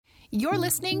You're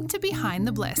listening to Behind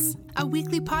the Bliss, a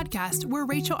weekly podcast where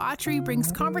Rachel Autry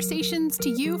brings conversations to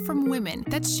you from women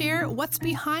that share what's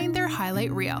behind their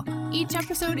highlight reel. Each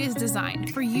episode is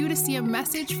designed for you to see a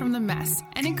message from the mess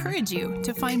and encourage you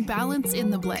to find balance in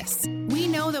the bliss. We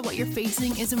know that what you're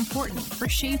facing is important for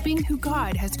shaping who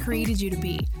God has created you to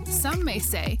be. Some may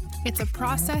say it's a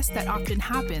process that often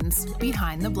happens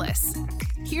behind the bliss.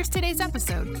 Here's today's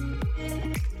episode.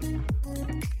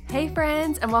 Hey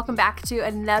friends, and welcome back to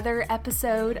another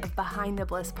episode of Behind the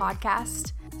Bliss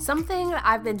podcast. Something that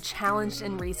I've been challenged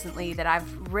in recently that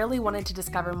I've really wanted to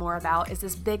discover more about is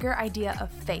this bigger idea of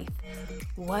faith.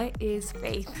 What is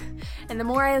faith? And the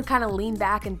more I kind of lean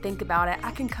back and think about it,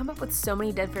 I can come up with so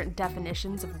many different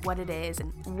definitions of what it is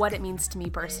and what it means to me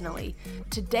personally.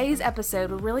 Today's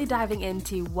episode, we're really diving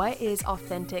into what is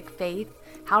authentic faith,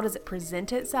 how does it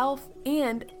present itself,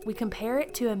 and we compare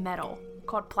it to a metal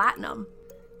called platinum.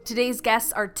 Today's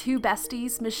guests are two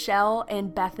besties, Michelle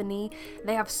and Bethany.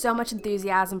 They have so much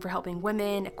enthusiasm for helping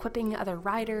women, equipping other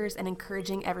writers, and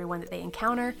encouraging everyone that they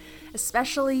encounter,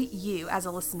 especially you as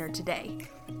a listener today.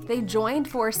 They joined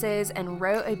forces and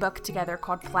wrote a book together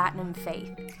called Platinum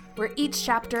Faith, where each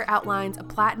chapter outlines a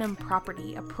platinum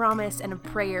property, a promise, and a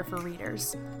prayer for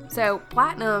readers. So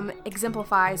platinum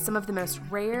exemplifies some of the most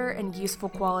rare and useful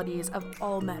qualities of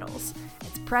all metals.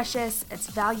 It's precious, it's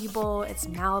valuable, it's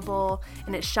malleable,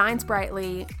 and it shines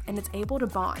brightly, and it's able to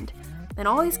bond. And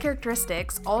all these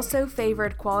characteristics also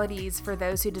favored qualities for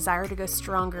those who desire to go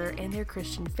stronger in their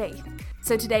Christian faith.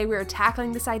 So today we are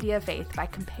tackling this idea of faith by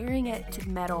comparing it to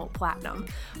metal platinum.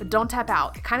 But don't tap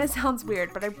out. It kind of sounds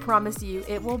weird, but I promise you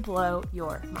it will blow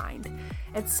your mind.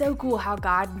 It's so cool how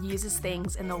God uses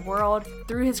things in the world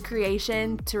through his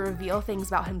creation to reveal things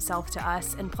about himself to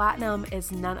us, and platinum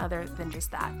is none other than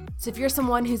just that. So if you're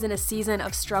someone who's in a season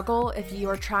of struggle, if you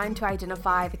are trying to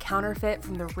identify the counterfeit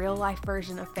from the real life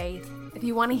version of faith, if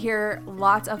you want to hear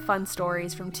lots of fun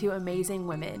stories from two amazing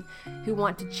women who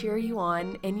want to cheer you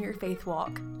on in your faith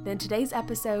walk, then today's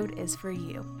episode is for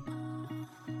you.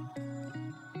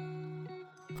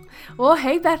 Well,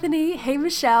 hey Bethany, hey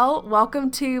Michelle,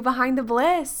 welcome to Behind the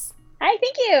Bliss. Hi,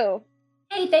 thank you.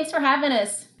 Hey, thanks for having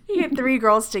us. You get three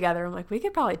girls together. I'm like, we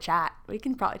could probably chat. We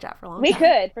can probably chat for a long time. We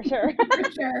could, for sure.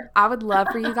 For sure. I would love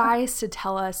for you guys to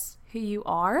tell us who you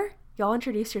are. Y'all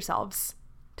introduce yourselves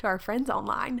to our friends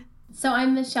online. So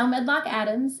I'm Michelle Medlock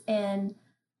Adams, and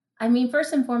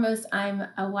first and foremost, I'm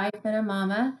a wife and a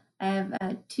mama. I have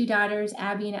two daughters,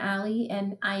 Abby and Allie,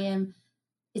 and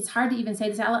it's hard to even say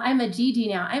this out loud, I'm a GD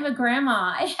now. I'm a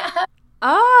grandma. I have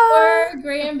four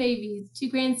grandbabies, two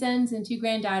grandsons and two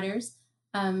granddaughters.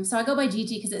 So I go by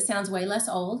Gigi because it sounds way less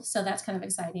old, so that's kind of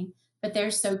exciting, but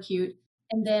they're so cute.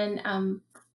 And then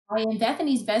I am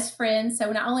Bethany's best friend,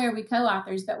 so not only are we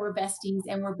co-authors, but we're besties,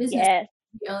 and we're business. Yes.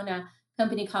 We own a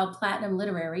company called Platinum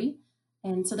Literary,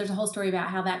 and so there's a whole story about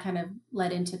how that kind of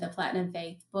led into the Platinum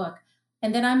Faith book.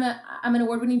 And then I'm an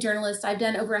award-winning journalist. I've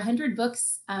done over 100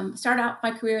 books. Started out my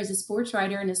career as a sports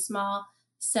writer in a small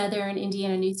Southern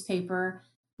Indiana newspaper,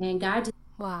 and God just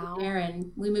Wow. there.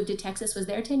 And we moved to Texas. Was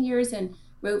there 10 years and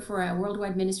wrote for a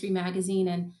Worldwide Ministry magazine.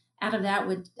 And out of that,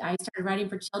 I started writing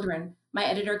for children. My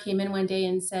editor came in one day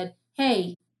and said,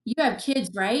 "Hey, you have kids,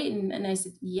 right?" And I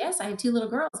said, "Yes, I have two little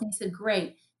girls." And he said,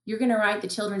 "Great. You're going to write the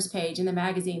children's page in the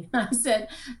magazine." I said,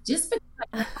 "Just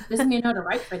because doesn't mean I know how to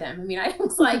write for them." I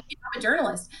was like, I'm a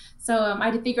journalist. So I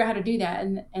had to figure out how to do that.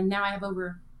 And now I have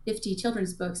over 50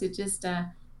 children's books. It just,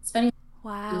 it's funny.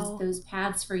 Wow. Those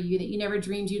paths for you that you never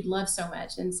dreamed you'd love so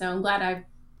much. And so I'm glad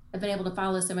I've been able to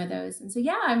follow some of those. And so,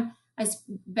 yeah,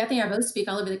 Bethany and I both speak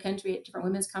all over the country at different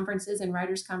women's conferences and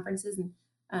writers conferences.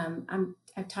 And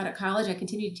I've taught at college. I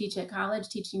continue to teach at college,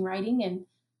 teaching writing, and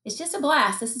it's just a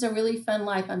blast. This is a really fun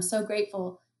life. I'm so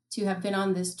grateful to have been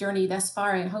on this journey thus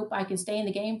far, and hope I can stay in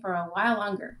the game for a while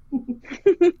longer.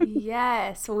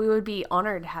 Yes. Well, we would be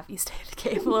honored to have you stay in the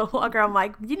game a little longer. I'm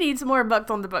like, you need some more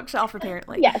books on the bookshelf,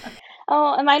 apparently. Yes.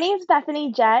 Oh, and my name's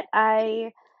Bethany Jett.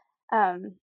 I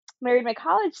married my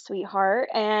college sweetheart,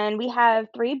 and we have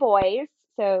three boys.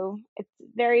 So it's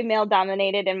very male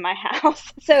dominated in my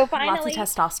house. So finally,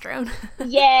 Lots of testosterone.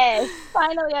 yes,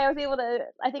 finally I was able to,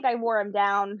 I think I wore him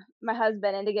down, my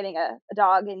husband, into getting a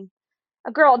dog, and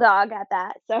a girl dog at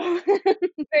that. So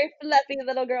very fluffy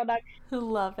little girl dog.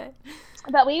 Love it.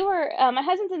 But we were, my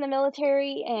husband's in the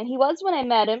military, and he was when I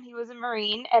met him. He was a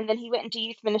Marine, and then he went into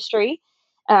youth ministry,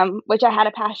 which I had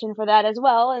a passion for that as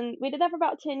well. And we did that for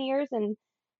about 10 years. And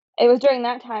it was during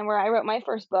that time where I wrote my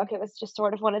first book. It was just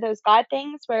sort of one of those God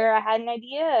things where I had an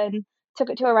idea and took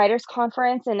it to a writer's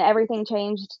conference, and everything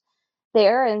changed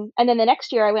there. And then the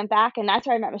next year I went back, and that's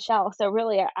where I met Michelle. So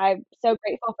really, I'm so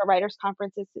grateful for Writers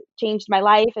Conferences. It changed my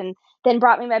life and then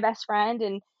brought me my best friend.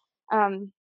 And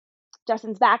um,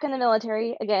 Justin's back in the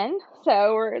military again.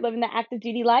 So we're living the active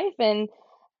duty life, and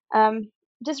um,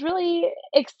 just really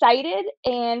excited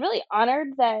and really honored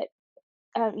that,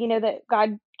 that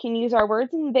God can use our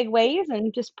words in big ways,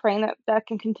 and just praying that that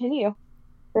can continue.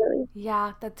 Really.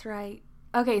 Yeah, that's right.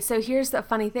 Okay, so here's the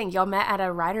funny thing. Y'all met at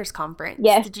a writers conference.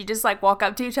 Yes. Did you just like walk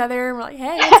up to each other and were like,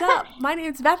 hey, what's up? My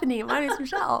name's Bethany. My name's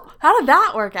Michelle. How did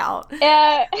that work out?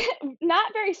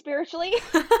 Not very spiritually.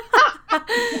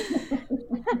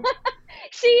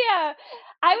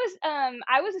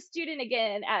 I was a student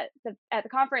again at the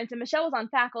conference, and Michelle was on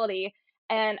faculty,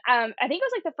 and I think it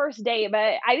was like the first day,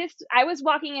 but I was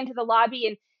walking into the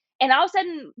lobby, and all of a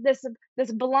sudden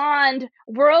this blonde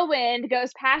whirlwind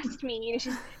goes past me, and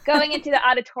she's going into the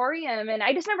auditorium, and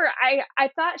I just remember I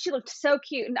thought she looked so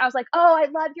cute, and I was like, oh, I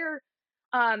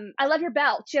love your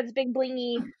belt. She has this big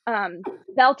blingy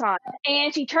belt on,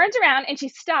 and she turns around and she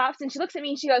stops and she looks at me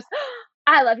and she goes,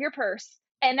 I love your purse.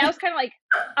 And that was kind of like,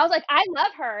 I was like, I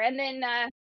love her. And then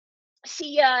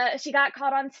she got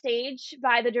caught on stage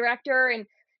by the director, and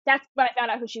that's when I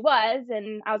found out who she was.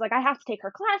 And I was like, I have to take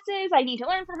her classes. I need to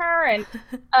learn from her.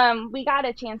 And we got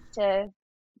a chance to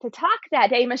talk that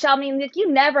day. Michelle, I mean, like,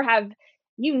 you never have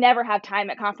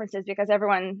time at conferences because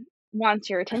everyone wants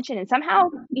your attention. And somehow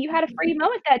you had a free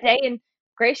moment that day, and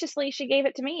graciously she gave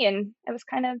it to me. And it was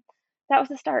that was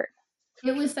the start.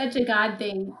 It was such a God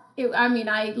thing.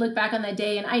 I look back on that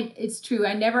day, and it's true.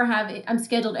 I'm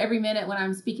scheduled every minute when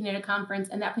I'm speaking at a conference,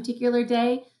 and that particular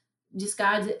day, just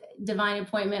God's divine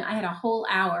appointment. I had a whole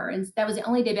hour, and that was the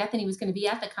only day Bethany was going to be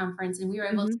at the conference, and we were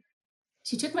able to,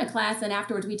 she took my class, and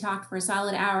afterwards we talked for a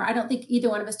solid hour. I don't think either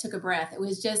one of us took a breath. It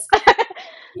was just,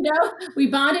 we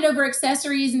bonded over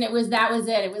accessories, and that was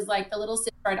it. It was like the little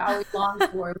sister I'd always longed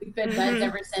for. We've been buds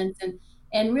ever since.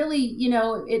 And really,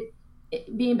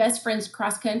 being best friends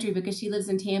cross country, because she lives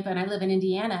in Tampa and I live in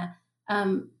Indiana,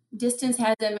 distance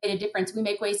hasn't made a difference. We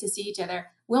make ways to see each other.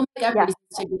 We'll make up reasons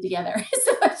to be together.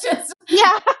 So it's just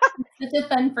such a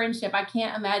fun friendship. I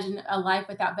can't imagine a life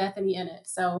without Bethany in it.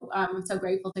 So I'm so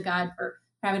grateful to God for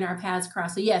having our paths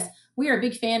cross. So yes, we are a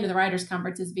big fan of the Writers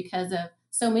Conferences because of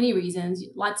so many reasons.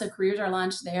 Lots of careers are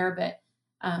launched there, but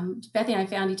Bethany and I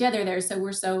found each other there. So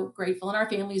we're so grateful, and our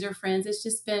families are friends. It's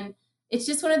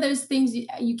just one of those things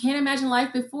you can't imagine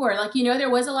life before. Like, there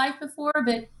was a life before,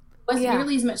 but it wasn't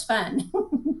nearly as much fun.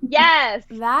 Yes.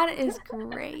 That is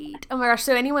great. Oh my gosh.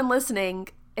 So anyone listening,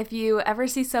 if you ever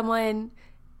see someone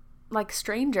like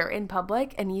stranger in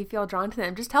public and you feel drawn to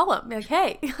them, just tell them, like,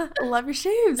 hey, I love your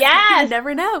shoes. Yes. You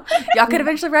never know. Y'all could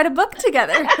eventually write a book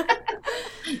together.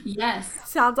 Yes.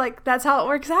 Sounds like that's how it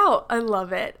works out. I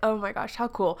love it. Oh my gosh. How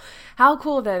cool. How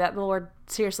cool, though, that the Lord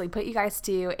seriously put you guys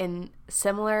two in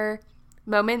similar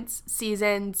moments,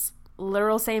 seasons,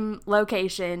 literal same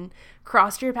location,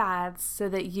 crossed your paths so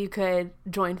that you could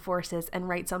join forces and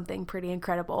write something pretty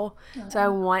incredible. So I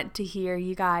want to hear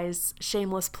you guys,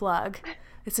 shameless plug,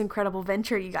 this incredible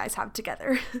venture you guys have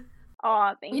together.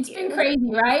 Oh, thank you. It's been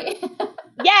crazy, right?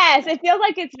 Yes, it feels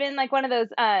like it's been like one of those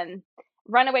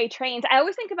runaway trains. I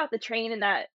always think about the train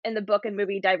in the book and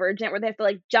movie Divergent, where they have to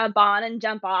like jump on and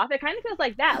jump off. It kind of feels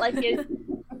like that. Like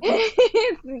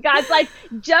God's like,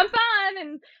 jump on,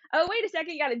 and oh, wait a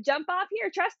second, you got to jump off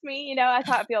here. Trust me. That's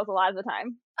how it feels a lot of the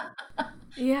time.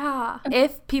 Yeah.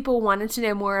 If people wanted to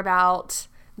know more about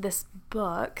this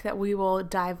book that we will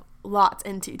dive lots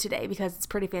into today because it's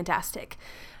pretty fantastic,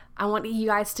 I want you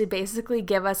guys to basically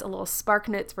give us a little Spark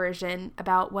Notes version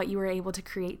about what you were able to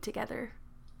create together.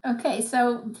 Okay,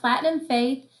 so Platinum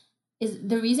Faith is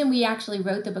the reason we actually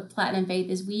wrote the book Platinum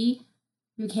Faith is we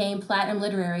became Platinum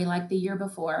Literary like the year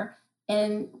before.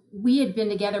 And we had been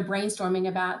together brainstorming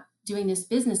about doing this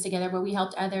business together where we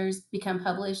helped others become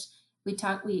published.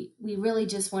 We really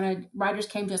just wanted, writers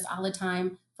came to us all the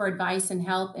time for advice and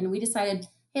help. And we decided,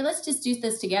 hey, let's just do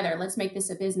this together. Let's make this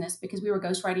a business, because we were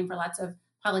ghostwriting for lots of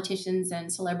politicians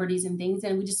and celebrities and things.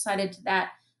 And we decided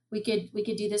that we could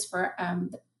do this for,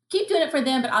 keep doing it for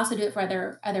them, but also do it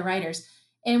for other writers.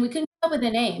 And we couldn't come up with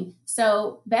a name.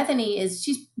 So Bethany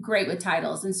she's great with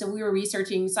titles. And so we were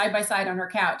researching side by side on her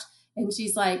couch, and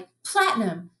she's like,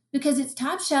 Platinum, because it's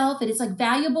top shelf and it's like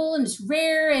valuable and it's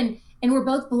rare, and we're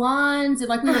both blondes, and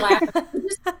like we were laughing.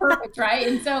 It's just perfect, right?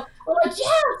 And so we're like,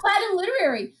 yeah, Platinum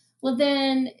Literary. Well,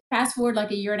 then fast forward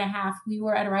like a year and a half, we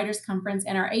were at a writers conference,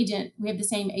 and our agent, we have the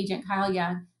same agent, Kyle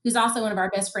Young, who's also one of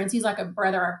our best friends. He's like a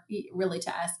brother really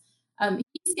to us.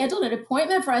 He scheduled an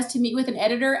appointment for us to meet with an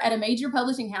editor at a major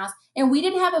publishing house, and we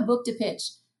didn't have a book to pitch.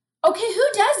 Okay, who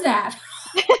does that?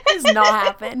 Does not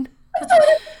happen.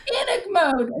 Panic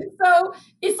mode. And so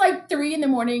it's like 3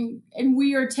 a.m. and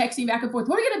we are texting back and forth.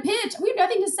 What are we going to pitch? We have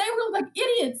nothing to say. We're like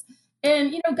idiots.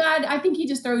 And, God, I think he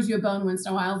just throws you a bone once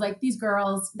in a while. Like, these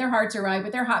girls, their hearts are right,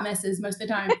 but they're hot messes most of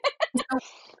the time. So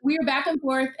we were back and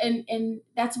forth. And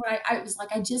that's when I was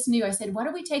like, I just knew. I said, why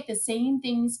don't we take the same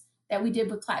things that we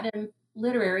did with Platinum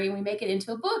Literary and we make it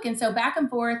into a book? And so back and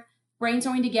forth,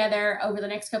 brainstorming together over the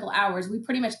next couple hours, we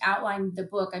pretty much outlined the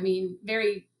book. I mean,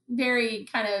 very, very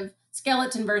kind of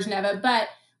skeleton version of it. But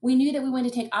we knew that we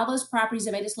wanted to take all those properties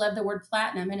that made us love the word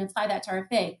platinum and apply that to our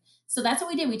faith. So that's what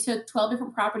we did. We took 12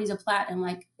 different properties of platinum,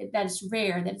 like that it's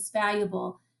rare, that it's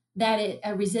valuable, that it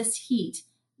resists heat,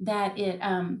 that it,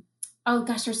 oh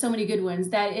gosh, there's so many good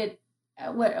ones, that it,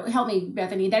 help me,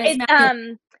 Bethany, that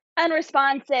it's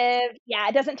unresponsive. Yeah,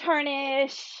 it doesn't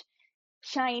tarnish,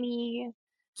 shiny.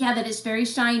 Yeah, that it's very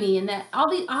shiny, and that all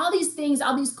these things,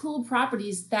 all these cool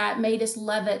properties that made us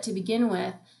love it to begin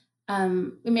with.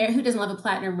 Who doesn't love a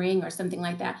platinum ring or something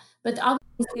like that? But all the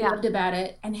things we loved about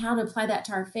it and how to apply that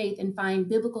to our faith and find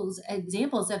biblical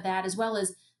examples of that, as well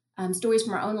as stories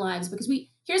from our own lives. Because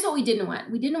here's what we didn't want.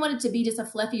 We didn't want it to be just a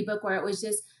fluffy book where it was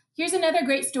just, here's another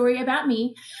great story about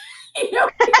me.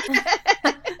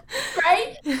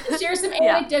 Right? Share some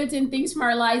anecdotes and things from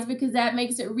our lives, because that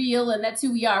makes it real, and that's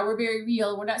who we are. We're very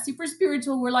real. We're not super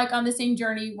spiritual. We're like on the same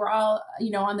journey. We're all,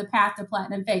 on the path to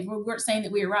platinum faith. We weren't saying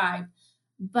that we arrived.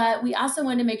 But we also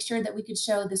wanted to make sure that we could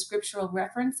show the scriptural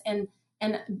reference and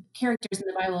characters in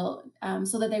the Bible,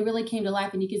 so that they really came to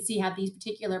life, and you could see how these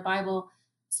particular Bible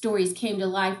stories came to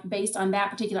life based on that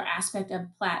particular aspect of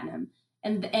platinum.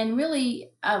 And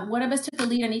really, one of us took the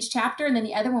lead on each chapter, and then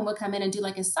the other one would come in and do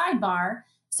like a sidebar.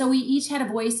 So we each had a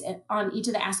voice on each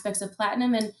of the aspects of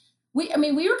platinum. And we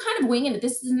were kind of winging it.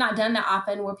 This is not done that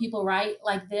often where people write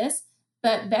like this.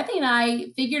 But Bethany and I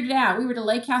figured it out. We were at a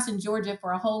lake house in Georgia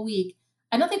for a whole week.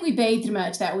 I don't think we bathed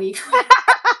much that week.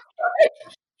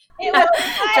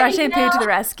 Dry shampoo to the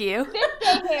rescue.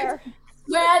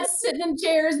 Sweat, sitting in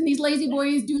chairs, and these lazy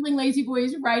boys, dueling lazy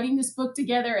boys, writing this book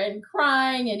together and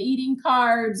crying and eating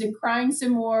carbs and crying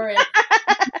some more and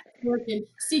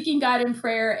seeking God in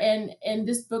prayer. And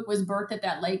this book was birthed at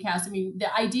that lake house. I mean,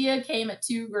 the idea came at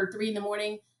 2 or 3 in the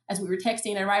morning as we were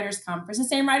texting at a writers' conference, the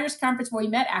same writers' conference where we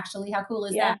met, actually. How cool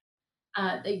is that?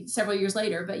 Several years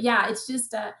later. But yeah, it's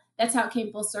just, that's how it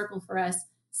came full circle for us.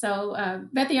 So,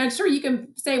 Bethany, I'm sure you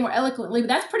can say more eloquently, but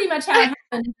that's pretty much how it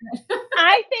happened.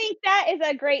 I think that is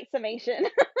a great summation.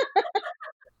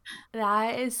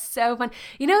 That is so fun.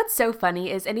 What's so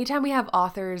funny is anytime we have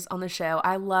authors on the show,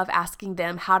 I love asking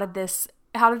them, how did this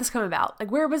come about?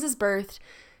 Like, where was this birthed?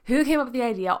 Who came up with the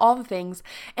idea? All the things.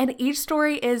 And each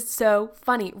story is so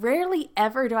funny. Rarely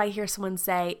ever do I hear someone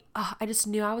say, oh, I just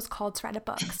knew I was called to write a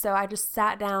book, so I just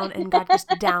sat down and God just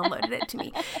downloaded it to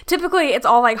me. Typically, it's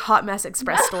all like hot mess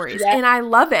express stories. And I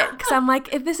love it because I'm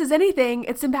like, if this is anything,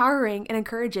 it's empowering and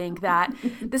encouraging that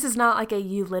this is not like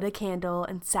you lit a candle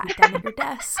and sat down at your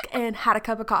desk and had a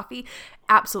cup of coffee.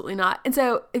 Absolutely not. And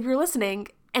so if you're listening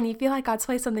and you feel like God's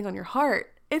placed something on your heart,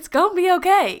 it's going to be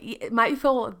okay. It might be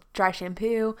full of dry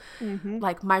shampoo,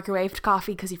 like microwaved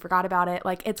coffee because you forgot about it.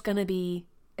 Like it's going to be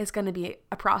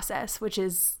a process, which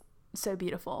is so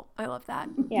beautiful. I love that.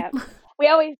 Yeah. We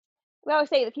always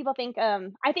say that people think,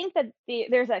 I think that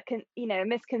there's a,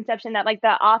 misconception that like the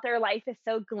author life is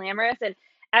so glamorous. And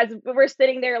as we're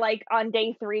sitting there, like on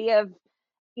day 3 of,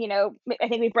 I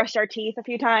think we brushed our teeth a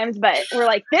few times, but we're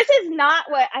like, this is not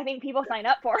what I think people sign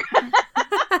up for.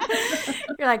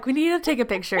 You're like, we need to take a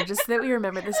picture just so that we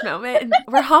remember this moment. And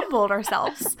we're humbled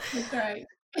ourselves. That's right.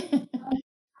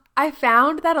 I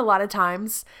found that a lot of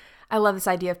times, I love this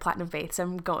idea of platinum faith, so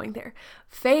I'm going there.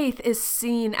 Faith is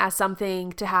seen as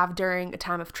something to have during a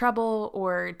time of trouble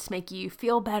or to make you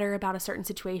feel better about a certain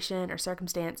situation or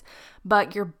circumstance.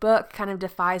 But your book kind of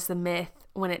defies the myth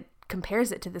when it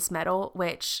compares it to this metal,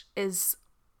 which is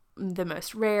the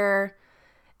most rare,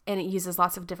 and it uses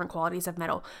lots of different qualities of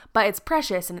metal, but it's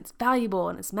precious and it's valuable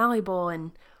and it's malleable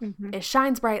and it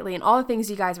shines brightly and all the things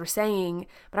you guys were saying.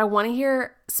 But I want to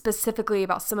hear specifically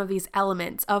about some of these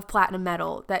elements of platinum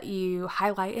metal that you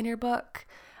highlight in your book,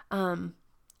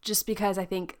 just because I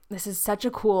think this is such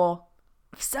a cool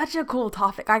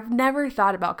topic. I've never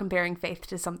thought about comparing faith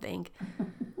to something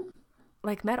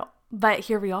like metal. But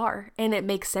here we are, and it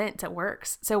makes sense. It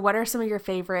works. So what are some of your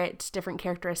favorite different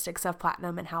characteristics of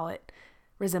platinum and how it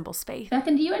resembles faith?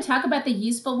 Bethan, do you want to talk about the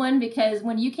useful one? Because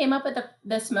when you came up with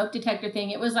the smoke detector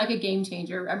thing, it was like a game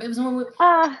changer. I mean, it was a moment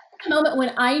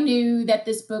when I knew that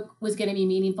this book was going to be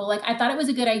meaningful. Like, I thought it was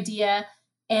a good idea,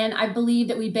 and I believe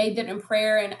that we bathed it in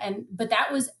prayer. But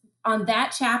that was on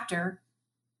that chapter,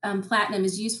 Platinum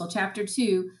is Useful, chapter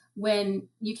 2. when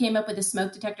you came up with the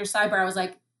smoke detector sidebar, I was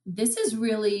like, this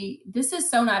is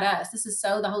so not us. This is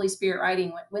so the Holy Spirit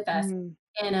writing with us. Mhm.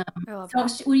 And I love so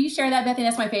that. will you share that, Bethany?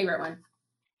 That's my favorite one.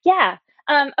 Yeah.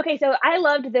 Okay, so I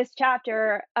loved this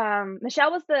chapter.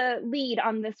 Michelle was the lead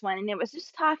on this one, and it was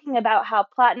just talking about how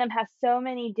platinum has so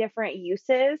many different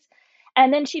uses.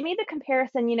 And then she made the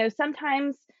comparison,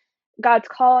 sometimes God's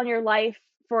call on your life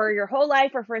for your whole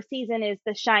life or for a season is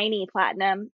the shiny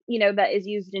platinum, that is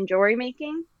used in jewelry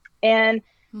making. And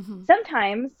Mm-hmm.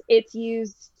 sometimes it's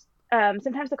used,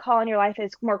 sometimes the call in your life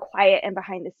is more quiet and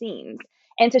behind the scenes.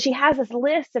 And so she has this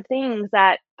list of things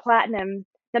that the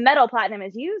metal platinum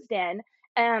is used in,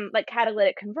 like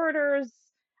catalytic converters.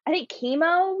 I think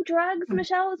chemo drugs,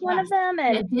 Michelle, is one Yes. of them.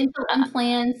 Yeah, And dental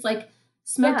implants, like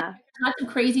smoke, yeah. lots of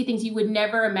crazy things you would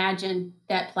never imagine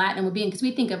that platinum would be in, because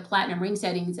we think of platinum ring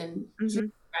settings and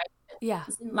Mhm. right? Yeah.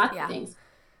 It's in lots Yeah. of things.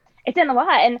 It's in a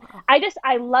lot, and Wow.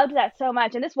 I loved that so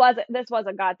much, and this was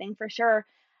a God thing for sure.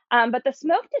 But the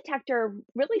smoke detector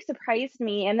really surprised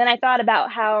me, and then I thought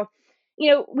about how,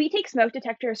 we take smoke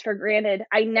detectors for granted.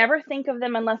 I never think of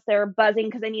them unless they're buzzing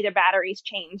because I need their batteries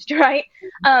changed, right?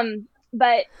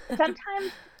 But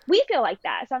sometimes we feel like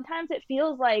that. Sometimes it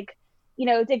feels like,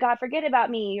 did God forget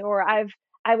about me, or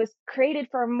I was created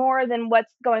for more than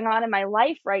what's going on in my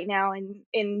life right now,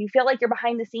 and you feel like you're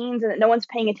behind the scenes and that no one's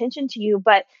paying attention to you,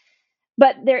 but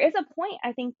there is a point,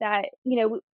 I think, that,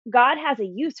 God has a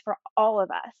use for all of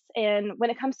us. And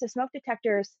when it comes to smoke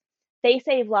detectors, they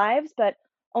save lives, but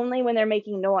only when they're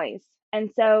making noise. And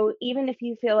so even if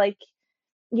you feel like,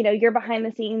 you're behind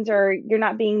the scenes or you're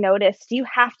not being noticed, you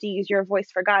have to use your voice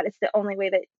for God. It's the only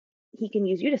way that he can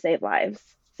use you to save lives.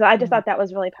 So I just thought that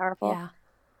was really powerful. Yeah.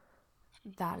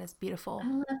 That is beautiful.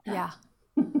 I love that.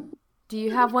 Yeah. Do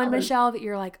you have one, Michelle, that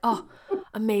you're like, oh,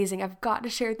 amazing, I've got to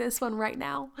share this one right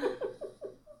now?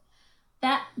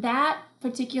 That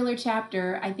particular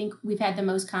chapter, I think we've had the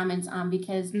most comments on,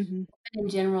 because Mm-hmm. in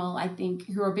general, I think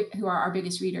who are our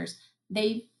biggest readers,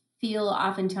 they feel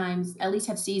oftentimes, at least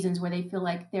have seasons where they feel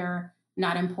like they're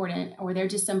not important, or they're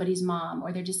just somebody's mom,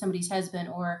 or they're just somebody's husband,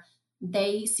 or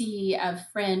they see a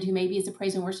friend who maybe is a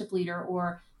praise and worship leader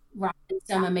or rocking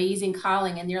some amazing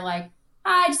calling, and you're like,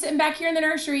 hi, just sitting back here in the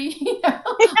nursery,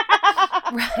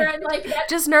 Right. like that.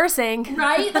 Just nursing.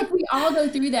 Right? Like we all go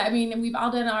through that. I mean, we've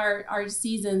all done our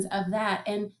seasons of that.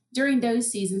 And during those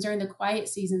seasons, during the quiet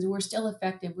seasons, we're still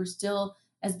effective. We're still,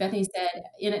 as Bethany said,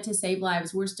 in it to save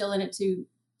lives. We're still in it to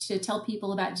tell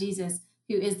people about Jesus,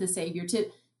 who is the Savior,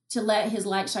 to let his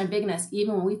light shine big in us,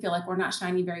 even when we feel like we're not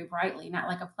shining very brightly, not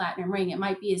like a platinum ring. It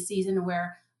might be a season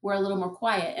where we're a little more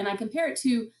quiet. And I compare it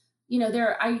to,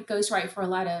 I ghostwrite for a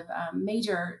lot of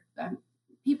major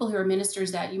people who are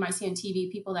ministers that you might see on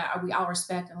TV, people that we all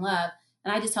respect and love.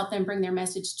 And I just help them bring their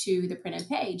message to the printed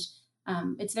page.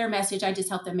 It's their message. I just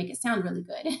help them make it sound really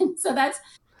good. So that's,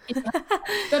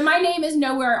 but my name is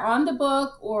nowhere on the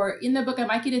book or in the book. I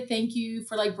might get a thank you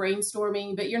for like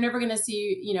brainstorming, but you're never going to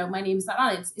see, my name's not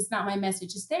on it. It's not my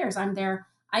message. It's theirs. I'm there.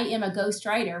 I am a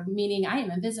ghostwriter, meaning I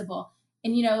am invisible.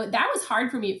 And, that was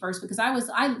hard for me at first, because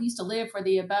I used to live for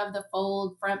the above the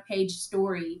fold front page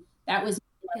story. That was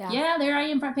yeah, there I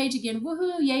am, front page again.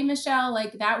 Woohoo. Yay, Michelle.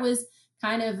 Like that was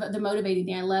kind of the motivating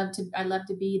thing. I love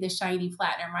to be the shiny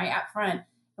platinum right out front.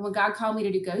 And when God called me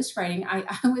to do ghostwriting,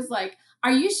 I was like,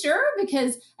 are you sure?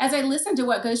 Because as I listened to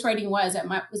what ghostwriting was,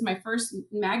 was my first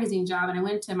magazine job. And I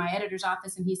went to my editor's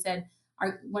office and he said,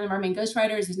 one of our main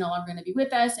ghostwriters is no longer going to be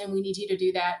with us, and we need you to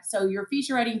do that. So your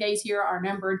feature writing days here are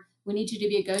numbered. We need you to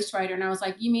be a ghostwriter. And I was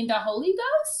like, you mean the Holy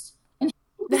Ghost? And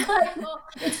he was like, well,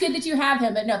 it's good that you have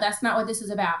him, but no, that's not what this is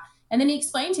about. And then he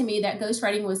explained to me that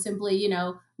ghostwriting was simply,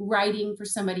 writing for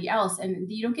somebody else,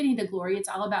 and you don't get any of the glory. It's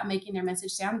all about making their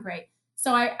message sound great.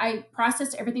 So I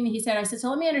processed everything that he said. I said, so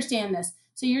let me understand this.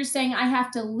 So you're saying I have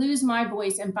to lose my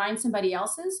voice and find somebody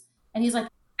else's? And he's like,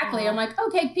 exactly. I'm like,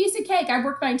 okay, piece of cake. I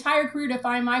worked my entire career to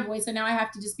find my voice, and now I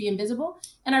have to just be invisible.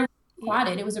 And I fought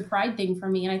it. It was a pride thing for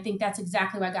me. And I think that's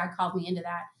exactly why God called me into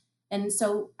that. And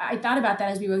so I thought about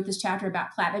that as we wrote this chapter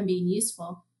about platinum being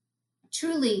useful.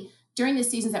 Truly, during the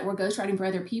seasons that we're ghostwriting for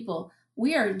other people,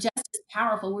 we are just as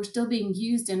powerful. We're still being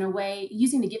used in a way,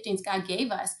 using the giftings God gave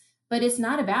us, but it's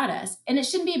not about us, and it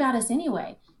shouldn't be about us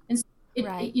anyway. And so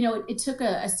it took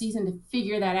a season to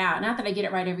figure that out. Not that I get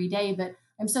it right every day, but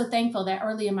I'm so thankful that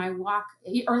early in my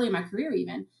career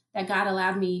even, that God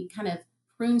allowed me, kind of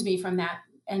pruned me from that.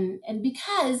 And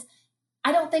because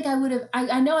I don't think I would have,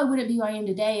 I know I wouldn't be who I am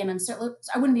today. And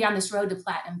I wouldn't be on this road to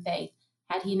platinum faith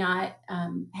had he not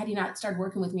started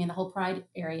working with me in the whole pride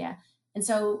area. And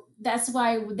so that's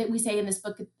why that we say in this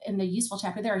book, in the useful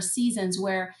chapter, there are seasons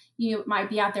where you might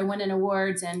be out there winning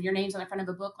awards and your name's on the front of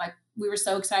a book. Like we were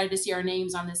so excited to see our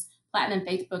names on this Platinum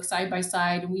Faith book side by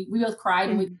side. And we both cried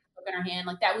and we put the book in our hand.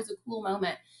 Like that was a cool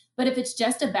moment. But if it's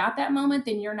just about that moment,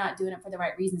 then you're not doing it for the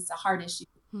right reasons. It's a hard issue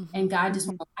and God just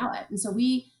won't allow it. And so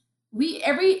we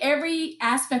every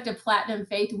aspect of Platinum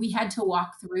Faith, we had to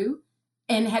walk through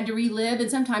and had to relive and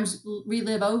sometimes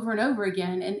relive over and over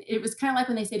again. And it was kind of like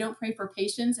when they say, don't pray for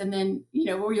patience. And then,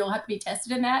 where you'll have to be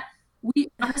tested in that. We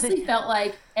honestly felt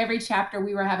like every chapter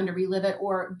we were having to relive it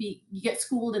or you get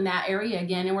schooled in that area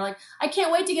again. And we're like, I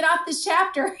can't wait to get off this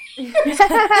chapter.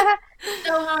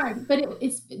 So hard. But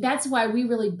that's why we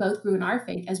really both grew in our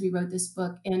faith as we wrote this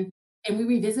book. And we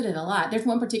revisited a lot. There's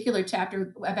one particular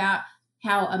chapter about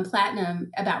how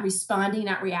Platinum, about responding,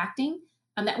 not reacting.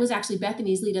 That was actually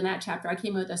Bethany's lead in that chapter. I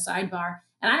came with a sidebar.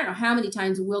 And I don't know how many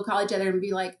times we'll call each other and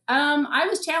be like, I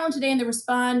was challenged today in the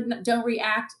respond, don't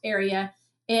react area.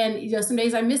 And, some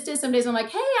days I missed it. Some days I'm like,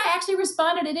 hey, I actually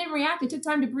responded. I didn't react. I took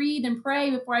time to breathe and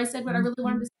pray before I said what I really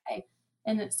wanted to say.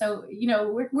 And so,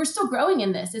 we're still growing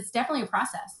in this. It's definitely a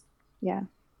process. Yeah.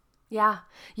 Yeah.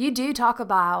 You do talk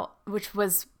about, which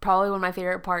was probably one of my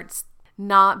favorite parts,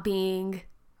 not being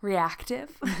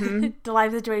reactive to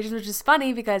life situations, which is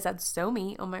funny because that's so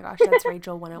me. Oh my gosh, that's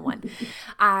Rachel 101.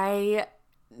 I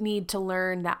need to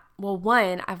learn that. Well,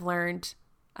 one, I've learned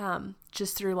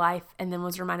just through life and then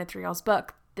was reminded through y'all's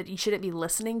book that you shouldn't be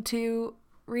listening to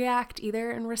react either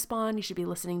and respond. You should be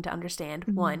listening to understand,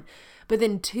 one. But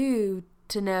then two,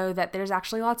 to know that there's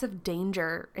actually lots of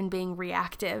danger in being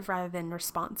reactive rather than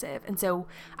responsive. And so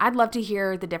I'd love to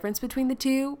hear the difference between the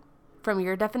two from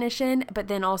your definition, but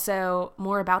then also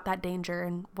more about that danger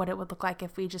and what it would look like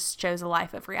if we just chose a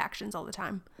life of reactions all the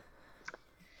time.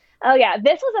 Oh yeah,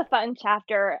 this was a fun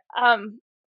chapter.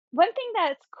 One thing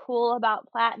that's cool about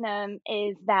Platinum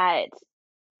is that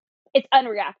it's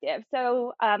unreactive.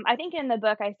 So I think in the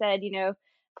book I said,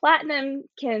 Platinum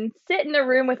can sit in a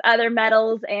room with other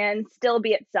metals and still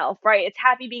be itself, right? It's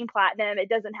happy being Platinum. It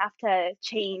doesn't have to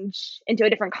change into a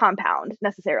different compound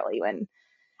necessarily.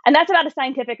 And that's about as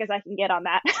scientific as I can get on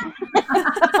that.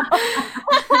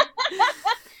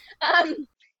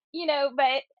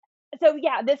 But so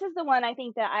yeah, this is the one I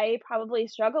think that I probably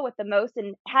struggle with the most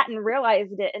and hadn't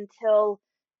realized it until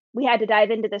we had to dive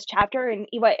into this chapter. And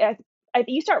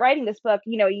you start writing this book,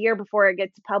 a year before it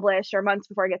gets published or months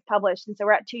before it gets published. And so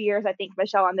we're at 2 years, I think,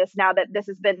 Michelle, on this now that this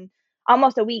has been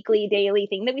almost a weekly, daily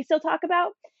thing that we still talk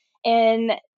about.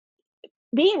 And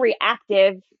being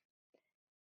reactive,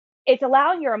 it's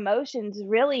allowing your emotions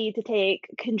really to take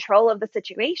control of the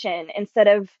situation instead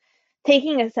of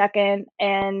taking a second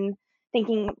and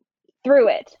thinking through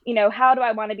it. How do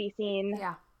I want to be seen?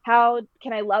 Yeah. How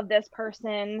can I love this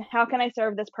person? How can I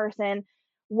serve this person?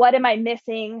 What am I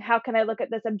missing? How can I look at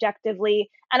this objectively?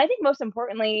 And I think most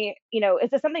importantly, is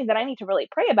this something that I need to really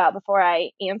pray about before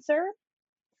I answer?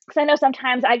 Because I know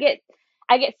sometimes I get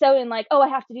so in like, oh, I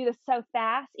have to do this so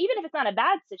fast, even if it's not a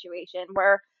bad situation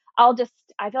where I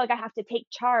feel like I have to take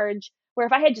charge, where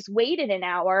if I had just waited an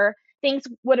hour, things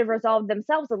would have resolved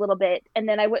themselves a little bit. And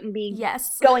then I wouldn't be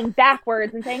going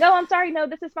backwards and saying, oh, I'm sorry. No,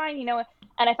 this is fine.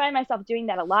 And I find myself doing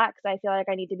that a lot because I feel like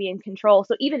I need to be in control.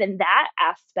 So even in that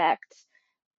aspect,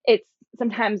 it's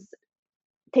sometimes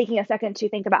taking a second to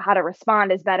think about how to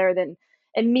respond is better than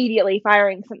immediately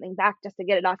firing something back just to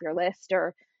get it off your list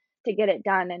or to get it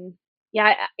done. And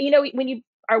yeah, when you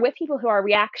are with people who are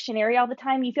reactionary all the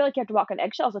time, you feel like you have to walk on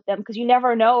eggshells with them because you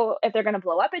never know if they're going to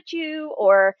blow up at you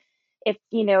or if,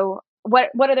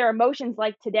 what are their emotions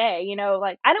like today?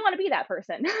 Like, I don't want to be that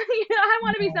person. I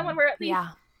want to be someone where at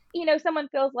least, someone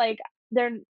feels like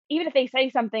even if they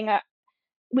say something,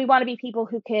 we want to be people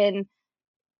who can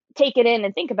take it in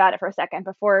and think about it for a second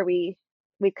before we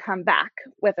come back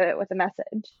with a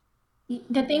message.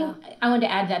 The thing I wanted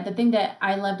to add that the thing that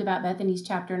I loved about Bethany's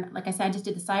chapter, and like I said, I just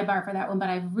did the sidebar for that one, but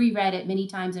I've reread it many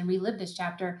times and relived this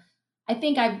chapter. I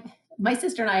think my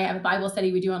sister and I have a Bible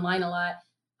study we do online a lot.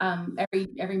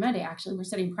 Every Monday, actually, we're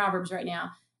studying Proverbs right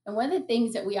now. And one of the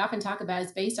things that we often talk about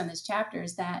is based on this chapter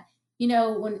is that,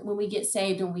 when we get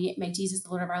saved, when we make Jesus the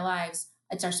Lord of our lives,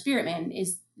 it's our spirit man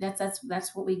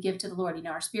that's what we give to the Lord.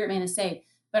 Our spirit man is saved,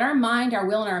 but our mind, our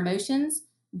will, and our emotions,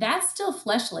 that's still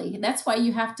fleshly. That's why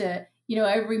you have to,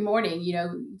 every morning,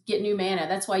 get new manna.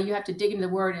 That's why you have to dig into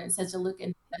the word, and it says to look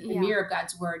in the mirror of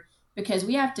God's word, because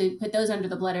we have to put those under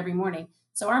the blood every morning.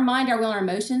 So our mind, our will, and our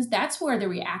emotions, that's where the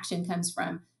reaction comes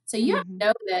from. So you have to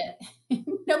know that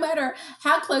no matter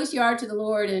how close you are to the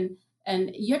Lord,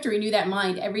 and you have to renew that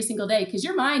mind every single day, because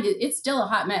your mind, it's still a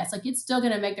hot mess. Like, it's still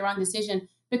going to make the wrong decision,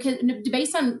 because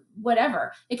based on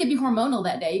whatever, it could be hormonal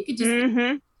that day. It could just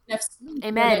enough sleep,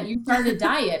 or that you started a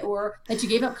diet, or that you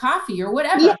gave up coffee, or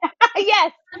whatever. Yeah.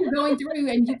 Yes. You're going through,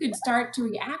 and you could start to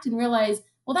react and realize,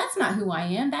 well, that's not who I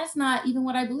am. That's not even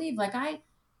what I believe. Like I'm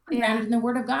grounded in the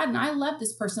Word of God, and I love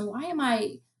this person. Why am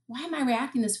I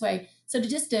reacting this way? So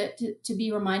to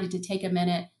be reminded to take a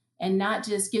minute and not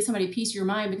just give somebody a piece of your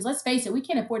mind, because let's face it, we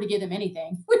can't afford to give them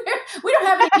anything. We don't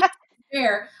have any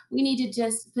spare. We need to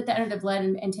just put that under the blood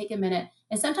and take a minute.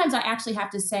 And sometimes I actually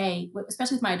have to say,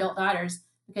 especially with my adult daughters,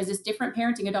 because it's different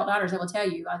parenting adult daughters. I will tell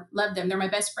you, I love them. They're my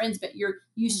best friends, but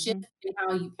you shift in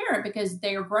how you parent because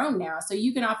they are grown now. So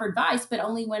you can offer advice, but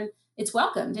only when it's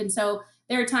welcomed. And so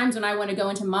there are times when I want to go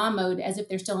into mom mode as if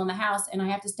they're still in the house, and I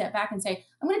have to step back and say,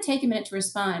 I'm going to take a minute to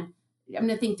respond. I'm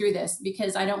going to think through this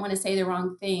because I don't want to say the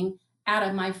wrong thing out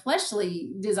of my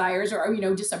fleshly desires, or,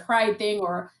 just a pride thing,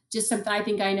 or just something I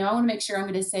think I know. I want to make sure I'm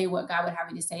going to say what God would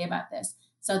have me to say about this,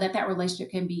 so that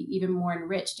relationship can be even more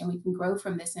enriched, and we can grow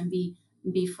from this and be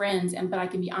friends. But I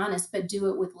can be honest, but do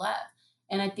it with love.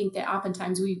 And I think that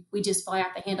oftentimes we just fly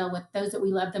out the handle with those that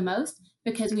we love the most,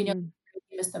 because we know they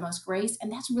give us the most grace,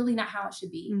 and that's really not how it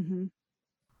should be.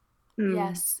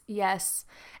 Yes.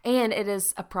 And it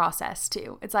is a process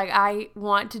too. It's like, I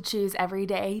want to choose every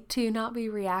day to not be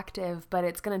reactive, but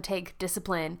it's going to take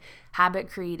discipline, habit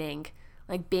creating,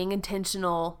 like being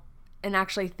intentional and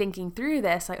actually thinking through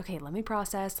this. Like, okay, let me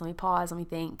process, let me pause, let me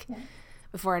think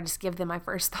before I just give them my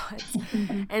first thoughts.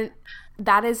 And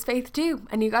that is faith too.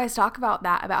 And you guys talk about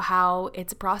that, about how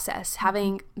it's a process.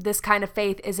 Having this kind of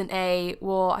faith isn't I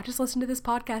just listened to this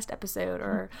podcast episode,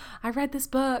 or I read this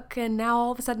book and now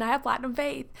all of a sudden I have platinum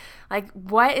faith. Like,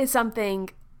 what is something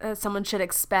someone should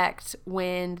expect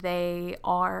when they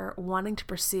are wanting to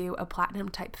pursue a platinum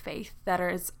type faith that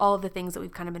is all of the things that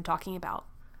we've kind of been talking about?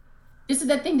 This is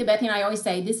the thing that Bethany and I always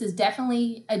say, this is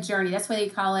definitely a journey. That's why they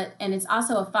call it. And it's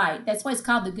also a fight. That's why it's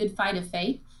called the good fight of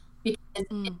faith. Because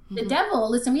the devil,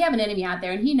 listen, we have an enemy out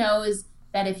there, and he knows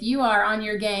that if you are on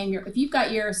your game, if you've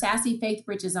got your sassy faith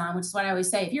britches on, which is what I always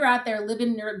say, if you're out there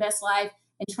living your best life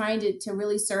and trying to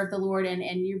really serve the Lord,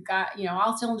 and you've got,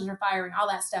 all cylinders are firing, all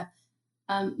that stuff,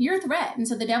 you're a threat. And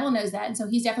so the devil knows that. And so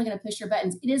he's definitely going to push your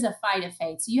buttons. It is a fight of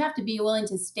faith. So you have to be willing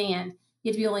to stand. You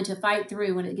have to be willing to fight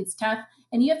through when it gets tough.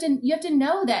 And you have to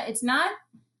know that it's not,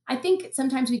 I think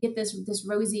sometimes we get this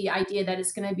rosy idea that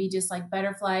it's going to be just like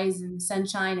butterflies and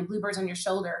sunshine and bluebirds on your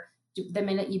shoulder the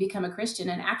minute you become a Christian.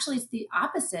 And actually it's the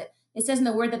opposite. It says in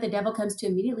the Word that the devil comes to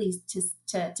immediately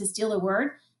to steal a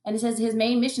word. And it says his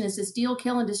main mission is to steal,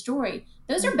 kill, and destroy.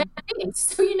 Those are bad things.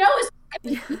 So it's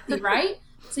easy, right?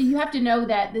 So you have to know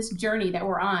that this journey that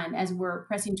we're on as we're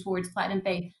pressing towards platinum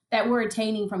faith, that we're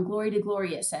attaining from glory to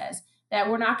glory, it says, that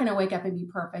we're not going to wake up and be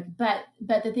perfect. But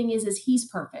the thing is he's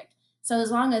perfect. So as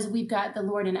long as we've got the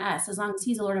Lord in us, as long as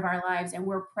he's the Lord of our lives, and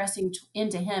we're pressing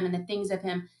into him and the things of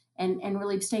him, and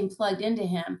really staying plugged into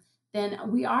him, then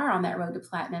we are on that road to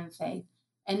platinum faith.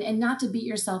 And not to beat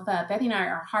yourself up. Bethany and I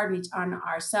are hard on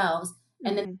ourselves.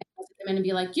 And then come in and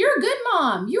be like, you're a good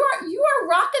mom. You are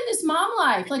rocking this mom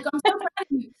life. Like, I'm so proud of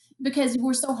you, because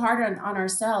we're so hard on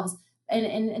ourselves.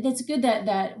 And it's good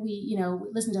that we,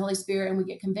 listen to Holy Spirit and we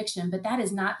get conviction, but that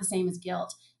is not the same as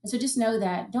guilt. And so just know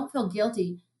that, don't feel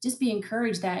guilty. Just be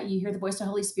encouraged that you hear the voice of the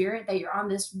Holy Spirit, that you're on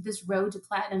this road to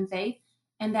platinum faith,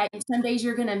 and that some days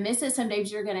you're going to miss it, some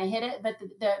days you're going to hit it. But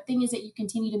the thing is that you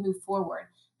continue to move forward,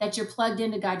 that you're plugged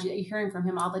into God, you're hearing from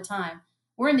him all the time.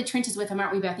 We're in the trenches with him,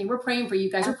 aren't we, Bethany? We're praying for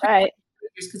you guys. That's right.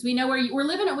 Because we know we're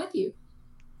living it with you.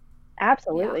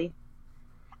 Absolutely. Yeah.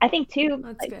 I think too,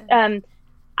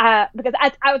 because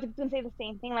I was going to say the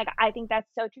same thing. Like, I think that's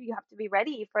so true. You have to be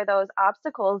ready for those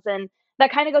obstacles. And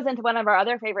that kind of goes into one of our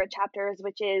other favorite chapters,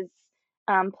 which is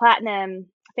platinum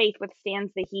faith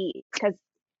withstands the heat, because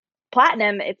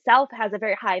platinum itself has a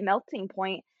very high melting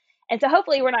point. And so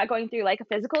hopefully we're not going through like a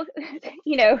physical,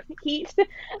 heat,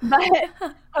 but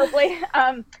hopefully,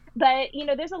 but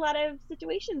there's a lot of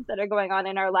situations that are going on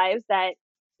in our lives that,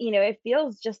 it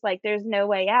feels just like there's no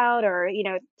way out, or,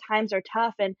 times are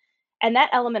tough. And that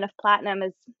element of platinum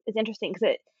is interesting,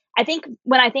 because I think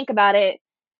when I think about it,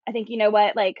 I think,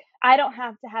 like, I don't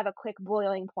have to have a quick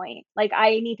boiling point. Like,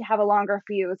 I need to have a longer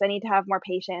fuse. I need to have more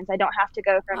patience. I don't have to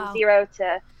go from zero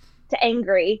to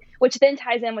angry, which then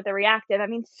ties in with the reactive. I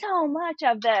mean, so much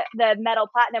of the metal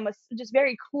platinum was just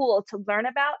very cool to learn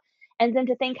about, and then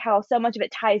to think how so much of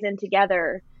it ties in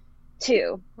together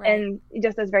too. Right. And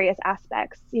just those various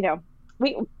aspects, we had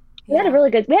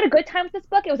a good time with this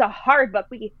book. It was a hard book.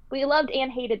 We loved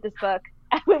and hated this book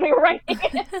when we were writing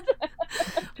it.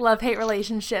 Love-hate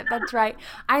relationship. That's right.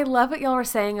 I love what y'all were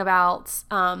saying about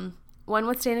one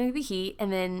withstanding the heat,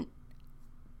 and then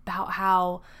about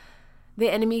how the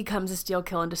enemy comes to steal,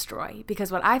 kill, and destroy.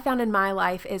 Because what I found in my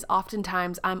life is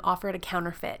oftentimes I'm offered a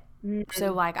counterfeit.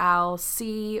 So like I'll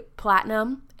see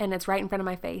platinum and it's right in front of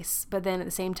my face, but then at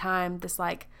the same time this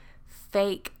like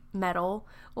fake metal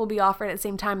will be offered at the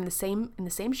same time in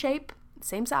the same shape,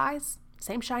 same size,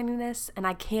 same shininess, and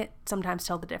I can't sometimes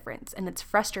tell the difference, and it's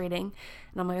frustrating.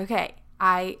 And I'm like, okay,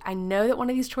 I know that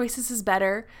one of these choices is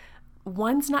better.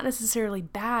 One's not necessarily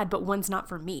bad, but one's not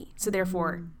for me. So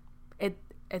therefore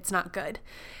it's not good.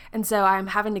 And so I'm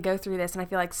having to go through this, and I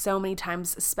feel like so many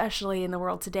times, especially in the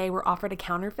world today, we're offered a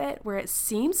counterfeit where it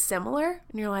seems similar,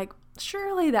 and you're like,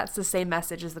 surely that's the same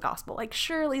message as the gospel. Like,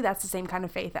 surely that's the same kind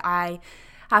of faith that I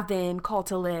have been called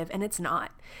to live, and it's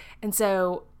not. And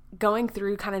so going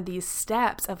through kind of these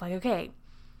steps of like, okay,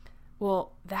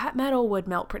 well, that metal would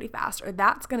melt pretty fast, or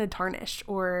that's going to tarnish,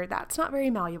 or that's not very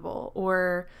malleable,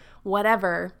 or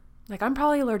whatever. Like, I'm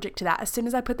probably allergic to that. As soon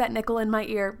as I put that nickel in my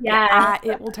ear,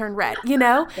 it will turn red, you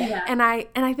know? Yeah. And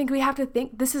I think we have to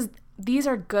think these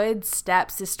are good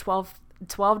steps. This 12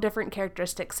 different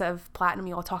characteristics of platinum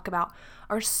you'll talk about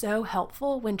are so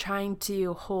helpful when trying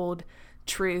to hold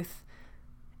truth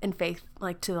and faith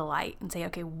like to the light and say,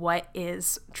 okay, what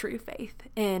is true faith?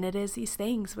 And it is these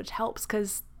things, which helps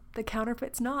because the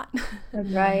counterfeit's not. That's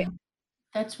right.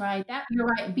 That's right. You're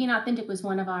right. Being authentic was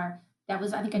one of I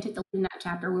think I took the lead in that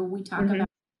chapter where we talk about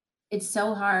it's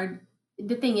so hard.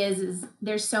 The thing is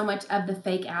there's so much of the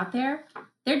fake out there.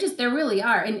 There really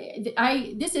are. And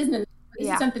this is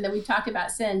something that we've talked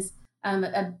about since,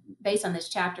 based on this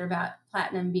chapter about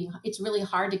platinum it's really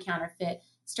hard to counterfeit.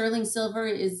 Sterling silver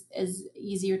is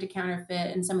easier to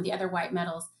counterfeit, and some of the other white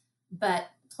metals, but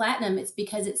platinum, it's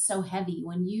because it's so heavy.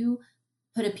 When you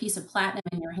put a piece of platinum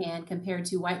in your hand compared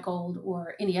to white gold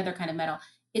or any other kind of metal,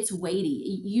 it's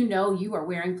weighty. You are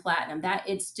wearing platinum. That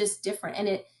it's just different, and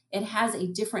it has a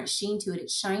different sheen to it.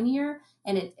 It's shinier,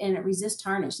 and it resists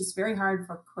tarnish. It's very hard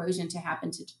for corrosion to happen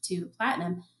to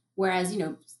platinum. Whereas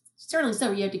sterling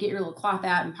silver, you have to get your little cloth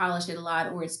out and polish it a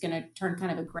lot, or it's going to turn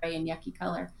kind of a gray and yucky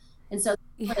color. And so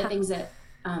one of the things that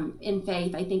in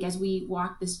faith, I think as we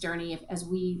walk this journey, as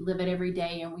we live it every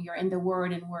day, and we are in the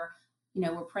Word, and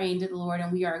we're praying to the Lord,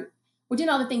 and we're doing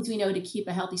all the things we know to keep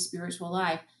a healthy spiritual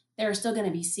life, there are still going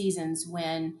to be seasons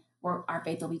when our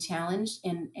faith will be challenged,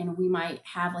 and we might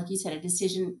have, like you said, a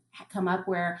decision come up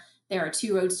where there are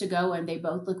two roads to go and they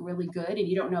both look really good and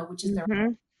you don't know which is the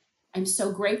right. I'm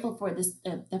so grateful for this,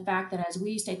 the fact that as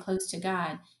we stay close to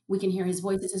God, we can hear his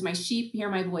voice. It says, my sheep hear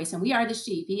my voice, and we are the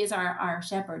sheep. He is our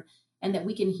shepherd, and that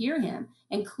we can hear him.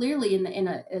 And clearly in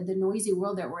the noisy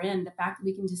world that we're in, the fact that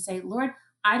we can just say, Lord,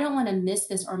 I don't want to miss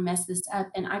this or mess this up.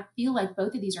 And I feel like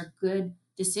both of these are good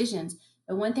decisions.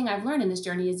 But one thing I've learned in this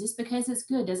journey is just because it's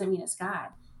good doesn't mean it's God.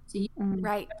 So you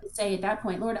have to say at that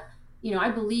point, Lord, I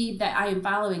believe that I am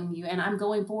following you and I'm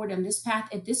going forward on this path.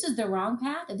 If this is the wrong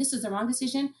path, if this is the wrong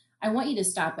decision, I want you to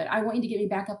stop it. I want you to get me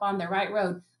back up on the right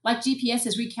road. Like GPS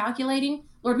is recalculating.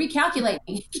 Lord, recalculate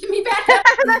me. Get me back up.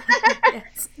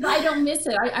 Yes. I don't miss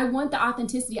it. I want the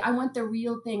authenticity. I want the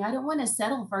real thing. I don't want to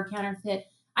settle for a counterfeit.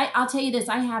 I'll tell you this.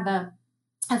 I have a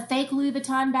fake Louis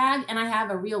Vuitton bag and I have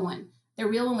a real one. The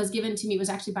real one was given to me. It was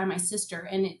actually by my sister.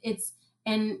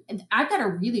 And I've got a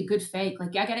really good fake.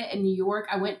 Like I got it in New York.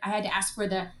 I had to ask for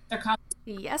their college.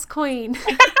 Yes, queen.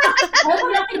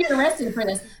 I'm not going to get arrested for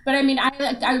this, but I mean,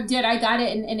 I did. I got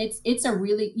it, and it's a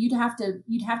really. You'd have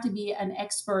to be an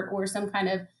expert or some kind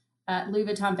of Louis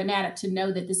Vuitton fanatic to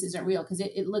know that this isn't real, because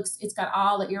it's got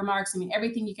all the earmarks. I mean,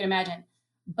 everything you can imagine.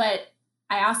 But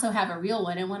I also have a real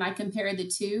one, and when I compare the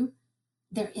two,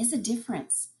 there is a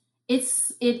difference.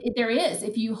 There is.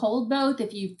 If you hold both,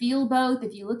 if you feel both,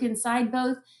 if you look inside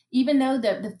both, even though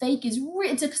the fake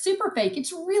it's a super fake,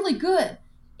 it's really good.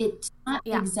 It's not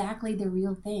exactly the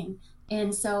real thing.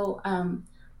 And so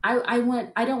I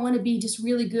don't want to be just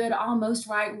really good, almost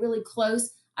right, really close.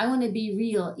 I want to be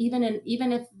real, even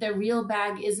if the real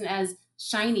bag isn't as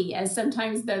shiny as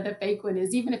sometimes the fake one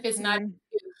is, even if it's not.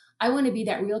 I want to be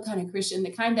that real kind of Christian,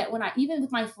 the kind that even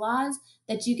with my flaws,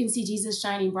 that you can see Jesus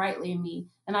shining brightly in me,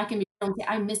 and I can be,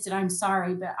 I missed it, I'm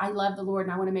sorry, but I love the Lord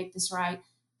and I want to make this right.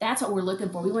 That's what we're looking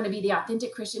for. We want to be the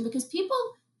authentic Christian, because people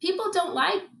don't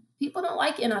like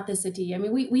inauthenticity. I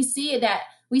mean, we see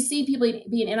people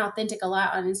being inauthentic a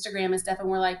lot on Instagram and stuff,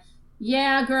 and we're like,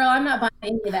 yeah, girl, I'm not buying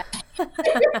any of that.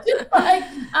 Just like,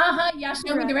 yeah,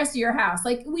 show me the rest of your house.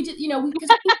 Like we just,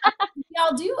 because we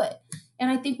all do it. And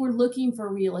I think we're looking for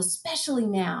real, especially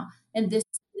now in this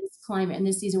climate, in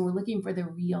this season. We're looking for the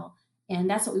real, and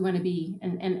that's what we want to be.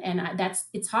 And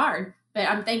it's hard, but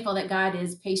I'm thankful that God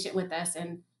is patient with us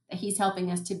and that he's helping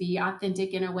us to be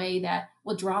authentic in a way that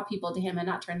will draw people to him and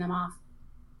not turn them off.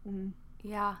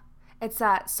 Yeah. It's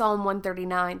that Psalm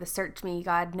 139, the search me,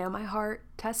 God, know my heart,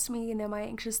 test me, know my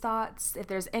anxious thoughts. If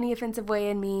there's any offensive way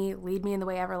in me, lead me in the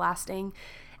way everlasting.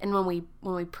 And when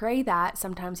we pray that,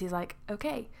 sometimes he's like,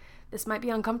 okay, this might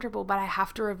be uncomfortable, but I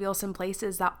have to reveal some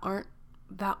places that aren't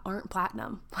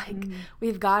platinum. Like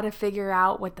we've got to figure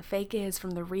out what the fake is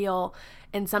from the real.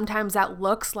 And sometimes that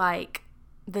looks like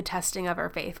the testing of our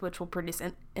faith, which will produce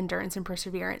endurance and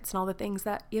perseverance and all the things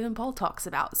that even Paul talks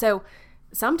about. So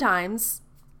sometimes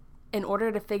in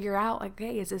order to figure out like,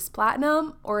 hey, is this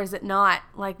platinum or is it not?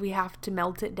 Like we have to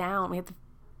melt it down. We have to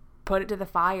put it to the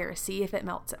fire, see if it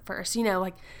melts at first,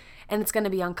 and it's going to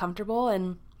be uncomfortable.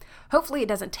 And hopefully it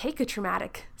doesn't take a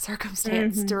traumatic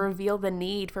circumstance to reveal the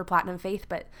need for platinum faith,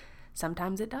 but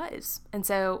sometimes it does. And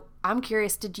so I'm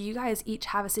curious, did you guys each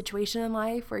have a situation in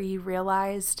life where you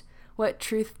realized what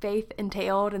truth faith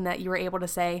entailed and that you were able to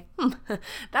say,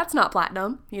 that's not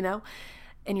platinum,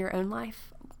 in your own life?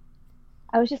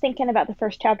 I was just thinking about the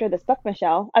first chapter of this book,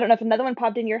 Michelle. I don't know if another one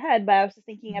popped in your head, but I was just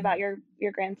thinking about your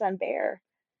grandson Bear.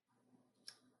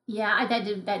 Yeah, that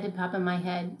did pop in my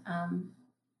head.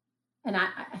 And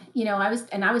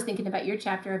I was thinking about your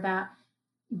chapter about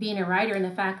being a writer and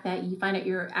the fact that you find out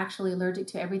you're actually allergic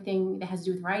to everything that has to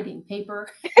do with writing, paper.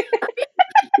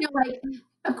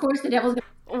 Of course, the devil's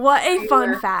gonna. What a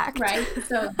fun fact, right?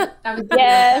 So that was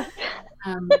yes.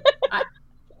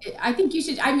 I think you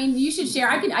should. I mean, you should share.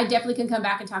 I definitely can come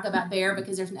back and talk about Bear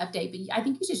because there's an update. But I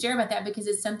think you should share about that because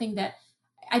it's something that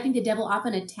I think the devil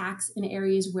often attacks in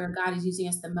areas where God is using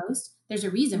us the most. There's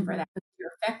a reason for that because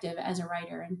you're effective as a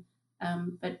writer,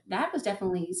 and but that was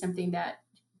definitely something that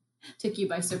took you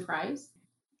by surprise.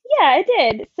 Yeah, it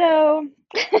did. So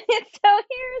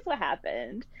here's what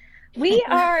happened. We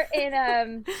are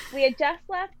in we had just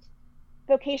left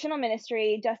vocational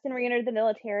ministry. Justin re-entered the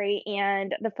military,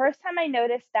 and the first time I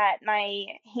noticed that my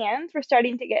hands were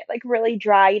starting to get like really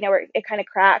dry, where it kind of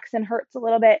cracks and hurts a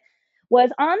little bit,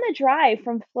 was on the drive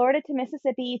from Florida to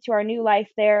Mississippi to our new life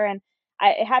there. And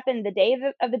it happened the day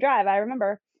of the drive, I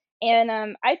remember. And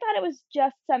I thought it was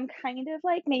just some kind of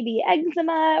like maybe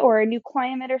eczema or a new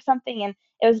climate or something. And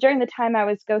it was during the time I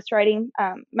was ghostwriting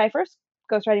my first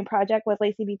ghostwriting project with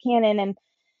Lacey Buchanan, and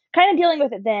kind of dealing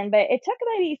with it then. But it took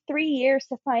maybe 3 years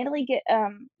to finally get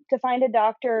to find a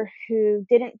doctor who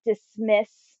didn't dismiss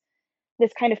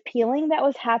this kind of peeling that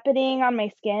was happening on my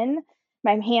skin,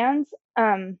 my hands.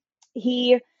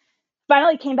 He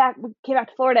finally came back to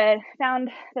Florida, found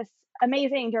this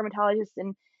amazing dermatologist,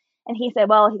 and he said,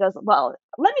 well,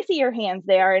 let me see your hands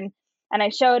there. And I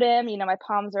showed him, my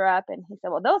palms are up, and he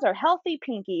said, well, those are healthy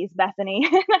pinkies, Bethany.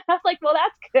 And I was like, well,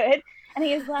 that's good. And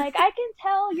he's like, I can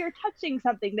tell you're touching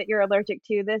something that you're allergic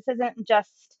to. This isn't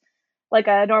just like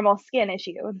a normal skin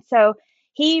issue. And so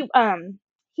he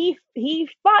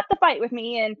fought the fight with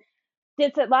me and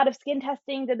did a lot of skin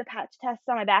testing, did the patch tests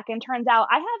on my back, and turns out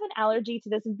I have an allergy to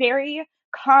this very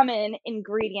common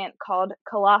ingredient called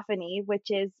colophony, which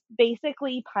is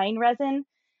basically pine resin,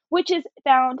 which is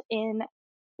found in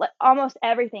almost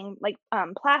everything, like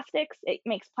plastics. It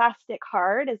makes plastic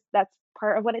hard. That's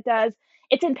part of what it does.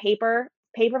 It's in paper.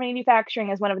 Paper manufacturing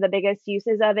is one of the biggest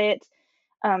uses of it.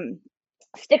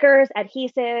 Stickers,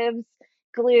 adhesives,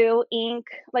 glue, ink,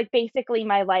 like basically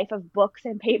my life of books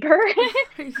and paper.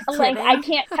 Like I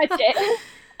can't touch it.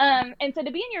 And so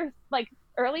to be in your like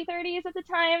early 30s at the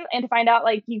time and to find out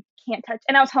like you can't touch,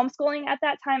 and I was homeschooling at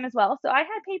that time as well, so I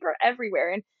had paper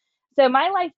everywhere. And so my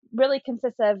life really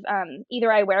consists of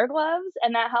either I wear gloves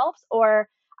and that helps, or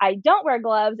I don't wear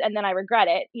gloves and then I regret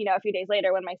it, a few days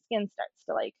later when my skin starts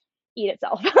to like eat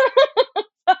itself.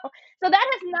 So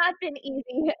that has not been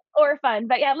easy or fun.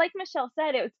 But yeah, like Michelle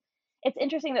said, it's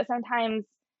interesting that sometimes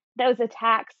those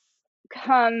attacks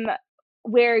come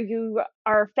where you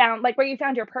are found, like where you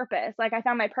found your purpose. Like I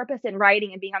found my purpose in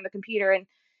writing and being on the computer and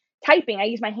typing. I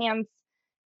use my hands.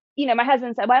 My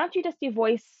husband said, why don't you just do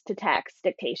voice to text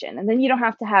dictation? And then you don't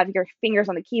have to have your fingers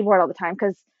on the keyboard all the time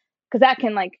because that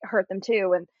can like hurt them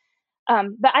too. And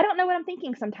but I don't know what I'm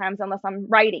thinking sometimes unless I'm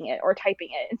writing it or typing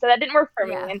it. And so that didn't work for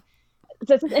me. And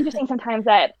so it's just interesting sometimes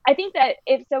that I think that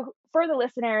for the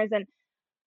listeners, and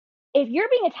if you're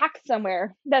being attacked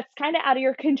somewhere that's kind of out of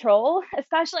your control,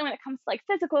 especially when it comes to like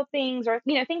physical things or,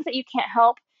 things that you can't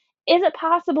help, is it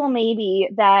possible maybe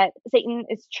that Satan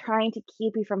is trying to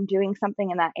keep you from doing something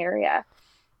in that area?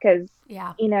 Because,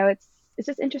 it's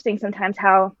just interesting sometimes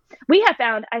how we have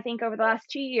found, I think over the last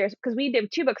 2 years, because we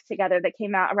did 2 books together that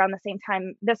came out around the same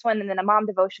time, this one and then a mom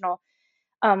devotional.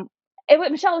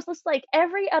 Michelle, was just like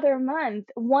every other month,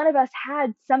 one of us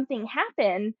had something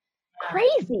happen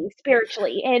crazy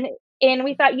spiritually. And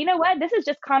we thought, you know what, this is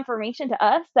just confirmation to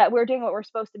us that we're doing what we're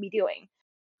supposed to be doing.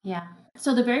 Yeah.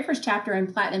 So the very first chapter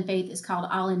in Platinum Faith is called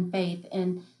All in Faith.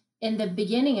 And in the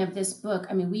beginning of this book,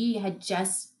 I mean, we had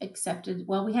just accepted,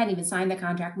 well, we hadn't even signed the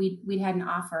contract. We'd had an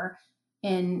offer.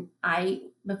 And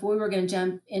before we were going to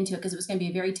jump into it, because it was going to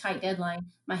be a very tight deadline,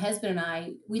 my husband and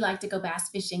I, we like to go bass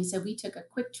fishing. So we took a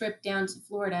quick trip down to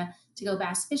Florida to go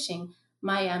bass fishing.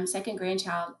 My second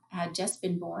grandchild had just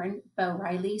been born, Bo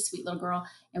Riley, sweet little girl.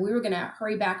 And we were going to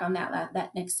hurry back on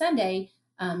that next Sunday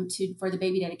for the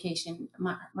baby dedication.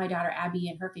 My daughter Abby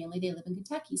and her family, they live in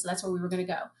Kentucky, so that's where we were going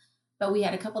to go. But we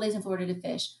had a couple days in Florida to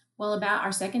fish. Well, about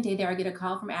our second day there, I get a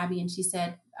call from Abby, and she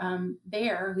said,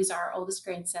 Bear, who's our oldest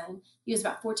grandson, he was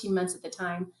about 14 months at the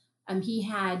time. He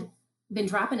had been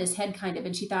dropping his head kind of,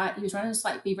 and she thought he was running a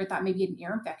slight fever, thought maybe he had an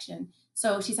ear infection.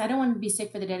 So she said, I don't want him to be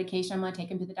sick for the dedication. I'm going to take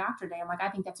him to the doctor today. I'm like, I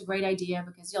think that's a great idea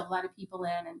because you'll have a lot of people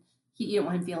in, and you don't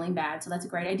want him feeling bad. So that's a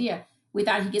great idea. We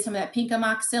thought he'd get some of that pink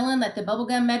amoxicillin, like the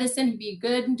bubblegum medicine. He'd be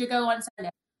good to go on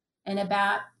Sunday. And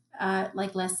about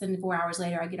less than 4 hours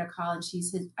later, I get a call, and she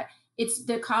says, it's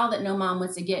the call that no mom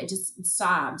wants to get, just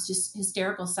sobs, just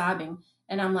hysterical sobbing.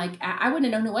 And I'm like, I wouldn't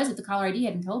have known who it was if the caller ID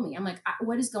hadn't told me. I'm like,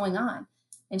 what is going on?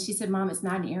 And she said, Mom, it's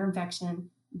not an ear infection.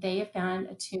 They have found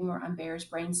a tumor on Bear's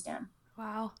brainstem.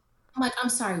 Wow. I'm like, I'm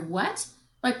sorry, what?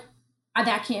 Like,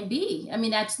 that can't be. I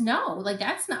mean, that's not,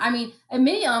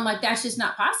 immediately I'm like, that's just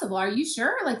not possible. Are you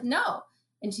sure? Like, no.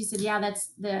 And she said, yeah, that's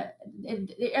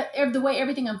the way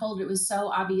everything unfolded. It was so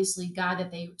obviously God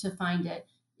to find it.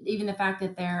 Even the fact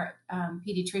that their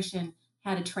pediatrician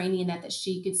had a training in that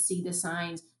she could see the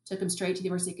signs, took them straight to the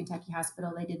University of Kentucky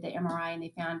Hospital. They did the MRI, and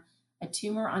they found a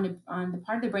tumor on the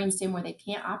part of the brainstem where they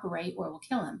can't operate or it will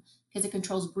kill him because it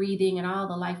controls breathing and all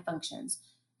the life functions.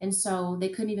 And so they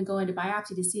couldn't even go into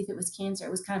biopsy to see if it was cancer.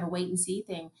 It was kind of a wait and see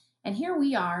thing. And here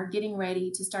we are getting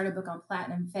ready to start a book on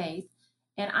Platinum Faith.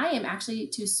 And I am actually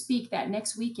to speak that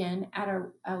next weekend at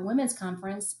a women's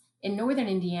conference in Northern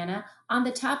Indiana on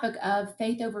the topic of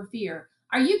faith over fear.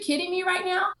 Are you kidding me right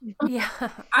now? Yeah.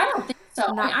 I don't think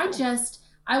so. I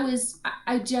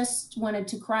I just wanted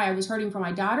to cry. I was hurting for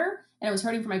my daughter, and I was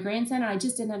hurting for my grandson, and I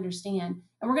just didn't understand.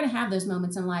 And we're going to have those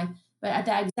moments in life. But at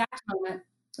that exact moment,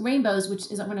 Rainbows,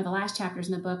 which is one of the last chapters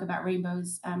in the book about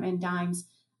rainbows and dimes,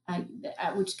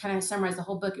 which kind of summarized the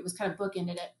whole book. It was kind of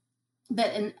bookended it.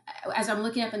 But as I'm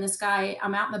looking up in the sky,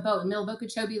 I'm out in the boat in the middle of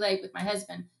Okeechobee Lake with my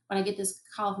husband when I get this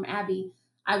call from Abby.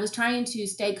 I was trying to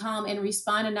stay calm and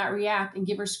respond and not react and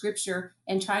give her scripture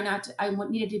and try not to. I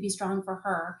needed to be strong for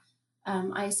her.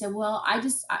 I said, well,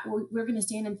 we're going to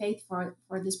stand in faith for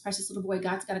this precious little boy.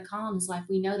 God's got a call in his life.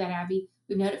 We know that, Abby.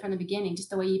 We've known it from the beginning, just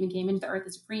the way he even came into the earth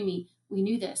as a preemie. We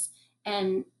knew this.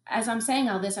 And as I'm saying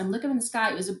all this, I'm looking in the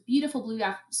sky. It was a beautiful blue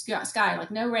sky,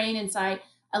 like no rain in sight.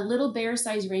 A little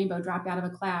bear-sized rainbow dropped out of a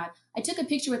cloud. I took a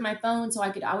picture with my phone so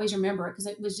I could always remember it because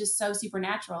it was just so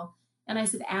supernatural. And I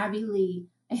said, Abby Lee,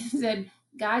 I said,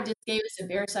 God just gave us a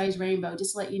bear-sized rainbow.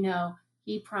 Just to let you know,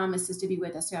 he promises to be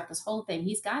with us throughout this whole thing.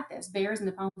 He's got this. Bear's in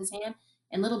the palm of his hand,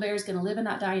 and little bear's going to live and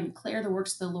not die and declare the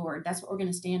works of the Lord. That's what we're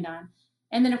going to stand on.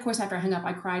 And then, of course, after I hung up,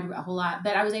 I cried a whole lot.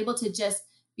 But I was able to just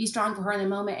be strong for her in the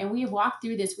moment. And we have walked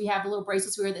through this. We have a little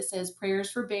bracelets we wear that says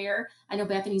prayers for Bear. I know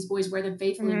Bethany's boys wear them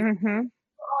faithfully. Mm-hmm.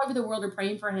 All over the world are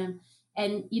praying for him.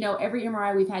 And, every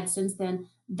MRI we've had since then,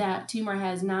 that tumor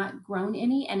has not grown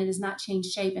any, and it has not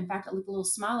changed shape. In fact, it looked a little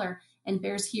smaller, and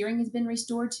Bear's hearing has been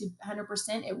restored to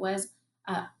 100%. It was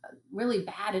really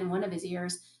bad in one of his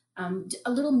ears.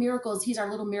 A little miracles. He's our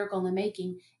little miracle in the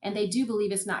making. And they do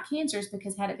believe it's not cancerous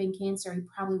because had it been cancer, he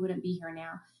probably wouldn't be here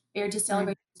now. Bear just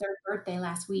celebrated his third birthday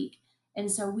last week. And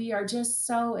so we are just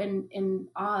so in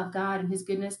awe of God and his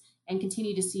goodness, and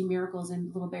continue to see miracles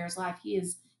in little Bear's life. He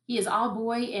is all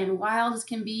boy and wild as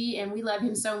can be, and we love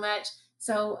him so much.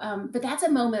 So, but that's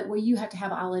a moment where you have to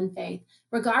have all in faith.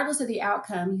 Regardless of the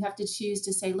outcome, you have to choose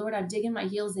to say, Lord, I'm digging my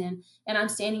heels in, and I'm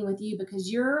standing with you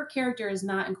because your character is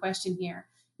not in question here.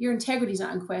 Your integrity is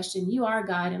not in question. You are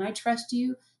God, and I trust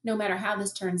you no matter how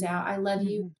this turns out. I love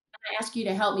you, and I ask you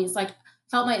to help me. It's like,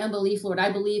 help my unbelief, Lord.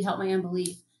 I believe, help my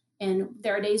unbelief. And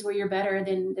there are days where you're better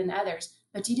than others,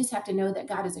 but you just have to know that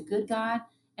God is a good God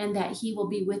and that he will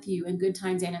be with you in good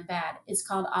times and in bad. It's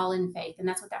called All in Faith. And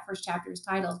that's what that first chapter is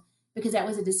titled, because that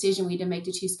was a decision we had to make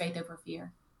to choose faith over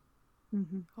fear.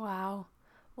 Mm-hmm.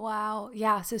 Wow.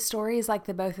 Yeah. So stories like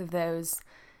the both of those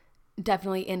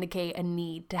definitely indicate a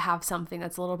need to have something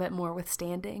that's a little bit more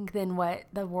withstanding than what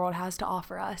the world has to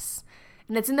offer us.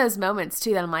 And it's in those moments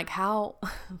too that I'm like, how...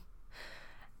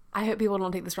 I hope people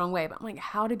don't take this wrong way, but I'm like,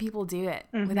 how do people do it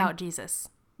without Jesus?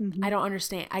 I don't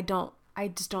understand. I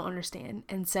just don't understand.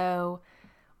 And so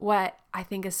what I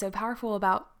think is so powerful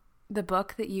about the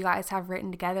book that you guys have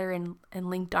written together and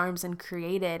linked arms and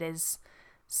created is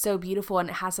so beautiful, and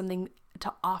it has something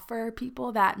to offer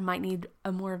people that might need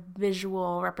a more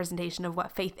visual representation of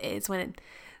what faith is. When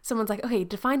someone's like, okay,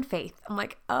 define faith, I'm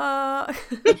like,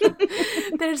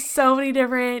 there's so many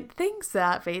different things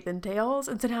that faith entails.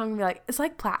 And so now I'm gonna be like, it's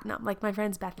like platinum, like my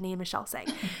friends Bethany and Michelle say.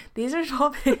 These are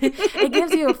 12. It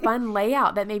gives you a fun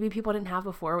layout that maybe people didn't have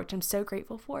before, which I'm so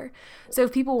grateful for. So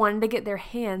if people wanted to get their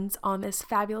hands on this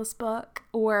fabulous book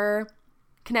or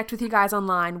connect with you guys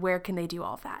online, where can they do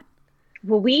all of that?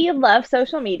 Well, we love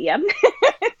social media.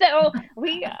 So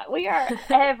we are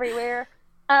everywhere.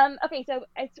 Okay, so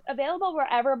it's available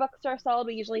wherever books are sold.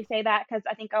 We usually say that because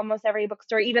I think almost every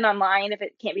bookstore, even online, if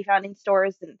it can't be found in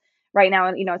stores, and right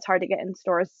now, it's hard to get in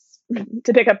stores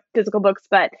to pick up physical books,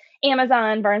 but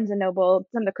Amazon, Barnes and Noble,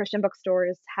 some of the Christian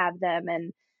bookstores have them,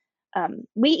 and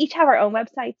we each have our own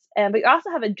websites, but we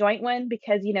also have a joint one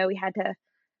because we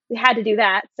had to do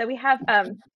that. So we have,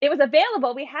 it was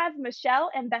available. We have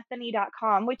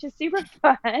michelleandbethany.com, which is super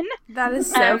fun. That is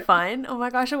so fun. Oh my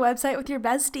gosh, a website with your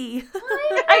bestie.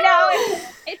 I know.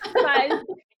 It's fun.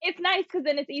 It's nice because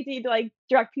then it's easy to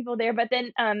direct people there. But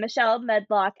then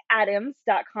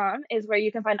michellemedlockadams.com is where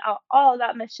you can find all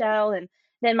about Michelle. And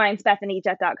then mine's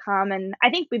bethanyjet.com. And I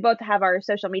think we both have our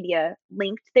social media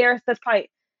linked there. So that's probably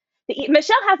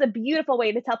Michelle has a beautiful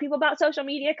way to tell people about social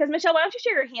media. Because Michelle, why don't you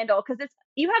share your handle? Because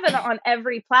you have it on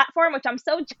every platform, which I'm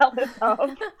so jealous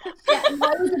of. Yeah,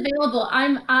 what is available?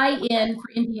 I'm IN for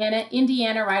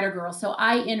Indiana Writer Girl. So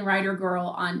IN Writer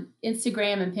Girl on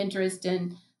Instagram and Pinterest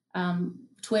and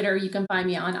Twitter. You can find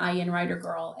me on IN Writer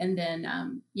Girl, and then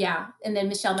and then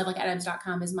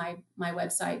MichelleMedlockAdams.com is my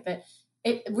website. But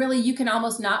it really, you can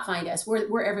almost not find us.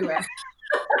 We're everywhere.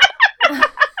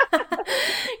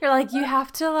 You're like, you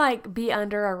have to be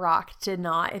under a rock to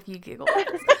not if you Google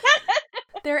it.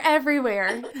 They're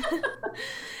everywhere.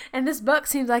 And this book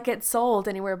seems like it's sold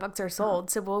anywhere books are sold.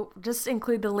 So we'll just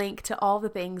include the link to all the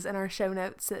things in our show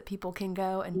notes so that people can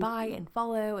go and buy and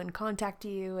follow and contact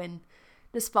you and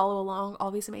just follow along all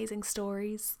these amazing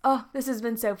stories. Oh, this has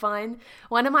been so fun.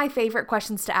 One of my favorite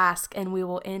questions to ask, and we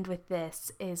will end with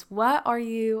this, is what are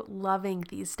you loving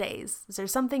these days? Is there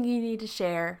something you need to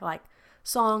share, like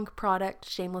song, product,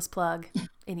 shameless plug,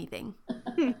 anything?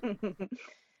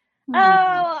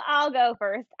 Oh, I'll go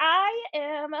first. I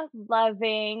am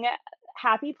loving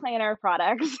Happy Planner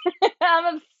products.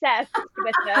 I'm obsessed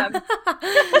with them.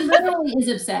 Literally is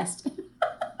obsessed.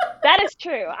 That is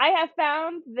true. I have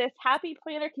found this Happy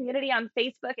Planner community on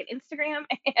Facebook and Instagram,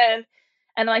 and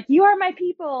you are my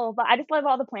people. But I just love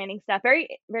all the planning stuff.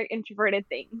 Very, very introverted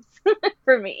things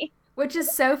for me. Which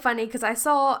is so funny because I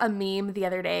saw a meme the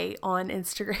other day on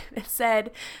Instagram. It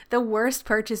said the worst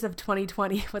purchase of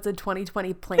 2020 was a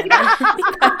 2020 planner.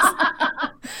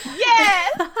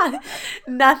 Yes!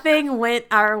 Nothing went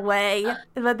our way,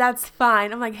 but that's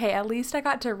fine. I'm like, hey, at least I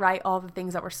got to write all the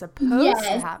things that were supposed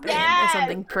to happen as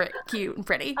something cute and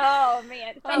pretty. Oh,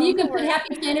 man. And you can put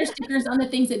Happy Planner stickers on the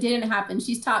things that didn't happen.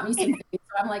 She's taught me some things. So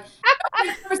I'm like,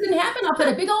 if this didn't happen, I'll put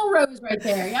a big old rose right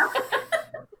there. Yeah.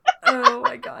 Oh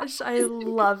my gosh, I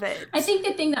love it. I think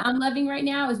the thing that I'm loving right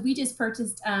now is we just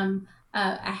purchased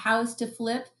a house to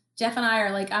flip. Jeff and I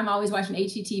are I'm always watching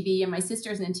HGTV, and my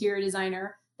sister's an interior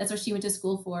designer. That's what she went to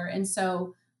school for. And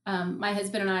so my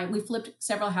husband and I, we flipped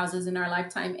several houses in our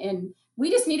lifetime, and we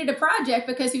just needed a project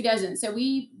because who doesn't? So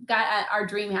we got our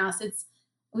dream house.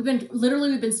 We've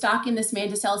been stalking this man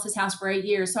to sell us his house for 8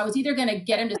 years. So I was either going to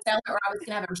get him to sell it or I was going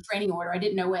to have a restraining order. I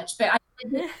didn't know which, but I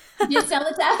did sell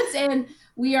it to us, and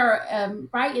we are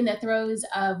right in the throes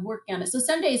of working on it. So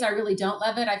some days I really don't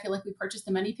love it. I feel like we purchased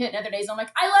the money pit, and other days I'm like,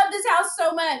 I love this house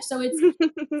so much. So it's 2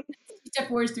 steps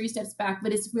forward, 3 steps back,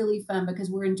 but it's really fun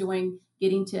because we're enjoying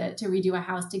getting to redo a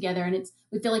house together. And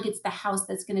we feel like it's the house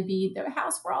that's going to be the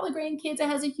house for all the grandkids. It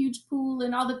has a huge pool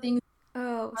and all the things.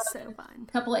 Oh, so fun.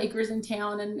 A couple of acres in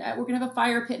town, and we're going to have a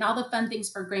fire pit and all the fun things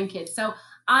for grandkids. So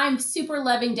I'm super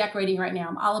loving decorating right now.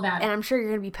 I'm all about it. And I'm sure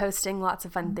you're going to be posting lots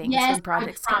of fun things when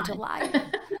projects come to life.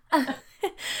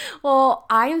 Well,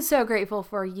 I am so grateful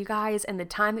for you guys and the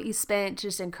time that you spent to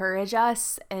just encourage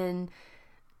us. And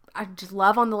I just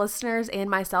love on the listeners and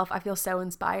myself. I feel so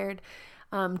inspired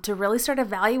to really start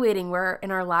evaluating where in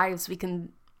our lives we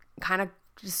can kind of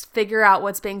just figure out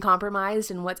what's being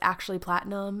compromised and what's actually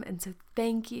platinum. And so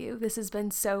thank you. This has been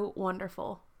so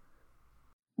wonderful.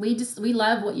 We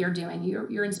love what you're doing.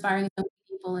 You're inspiring so many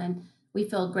people, and we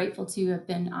feel grateful to have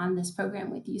been on this program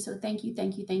with you. So thank you.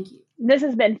 This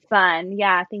has been fun.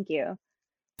 Yeah, thank you.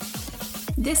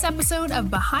 This episode of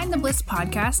Behind the Bliss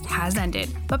podcast has ended,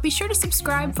 but be sure to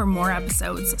subscribe for more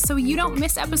episodes so you don't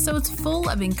miss episodes full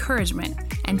of encouragement.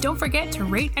 And don't forget to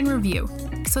rate and review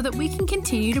so that we can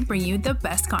continue to bring you the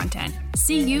best content.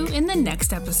 See you in the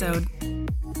next episode.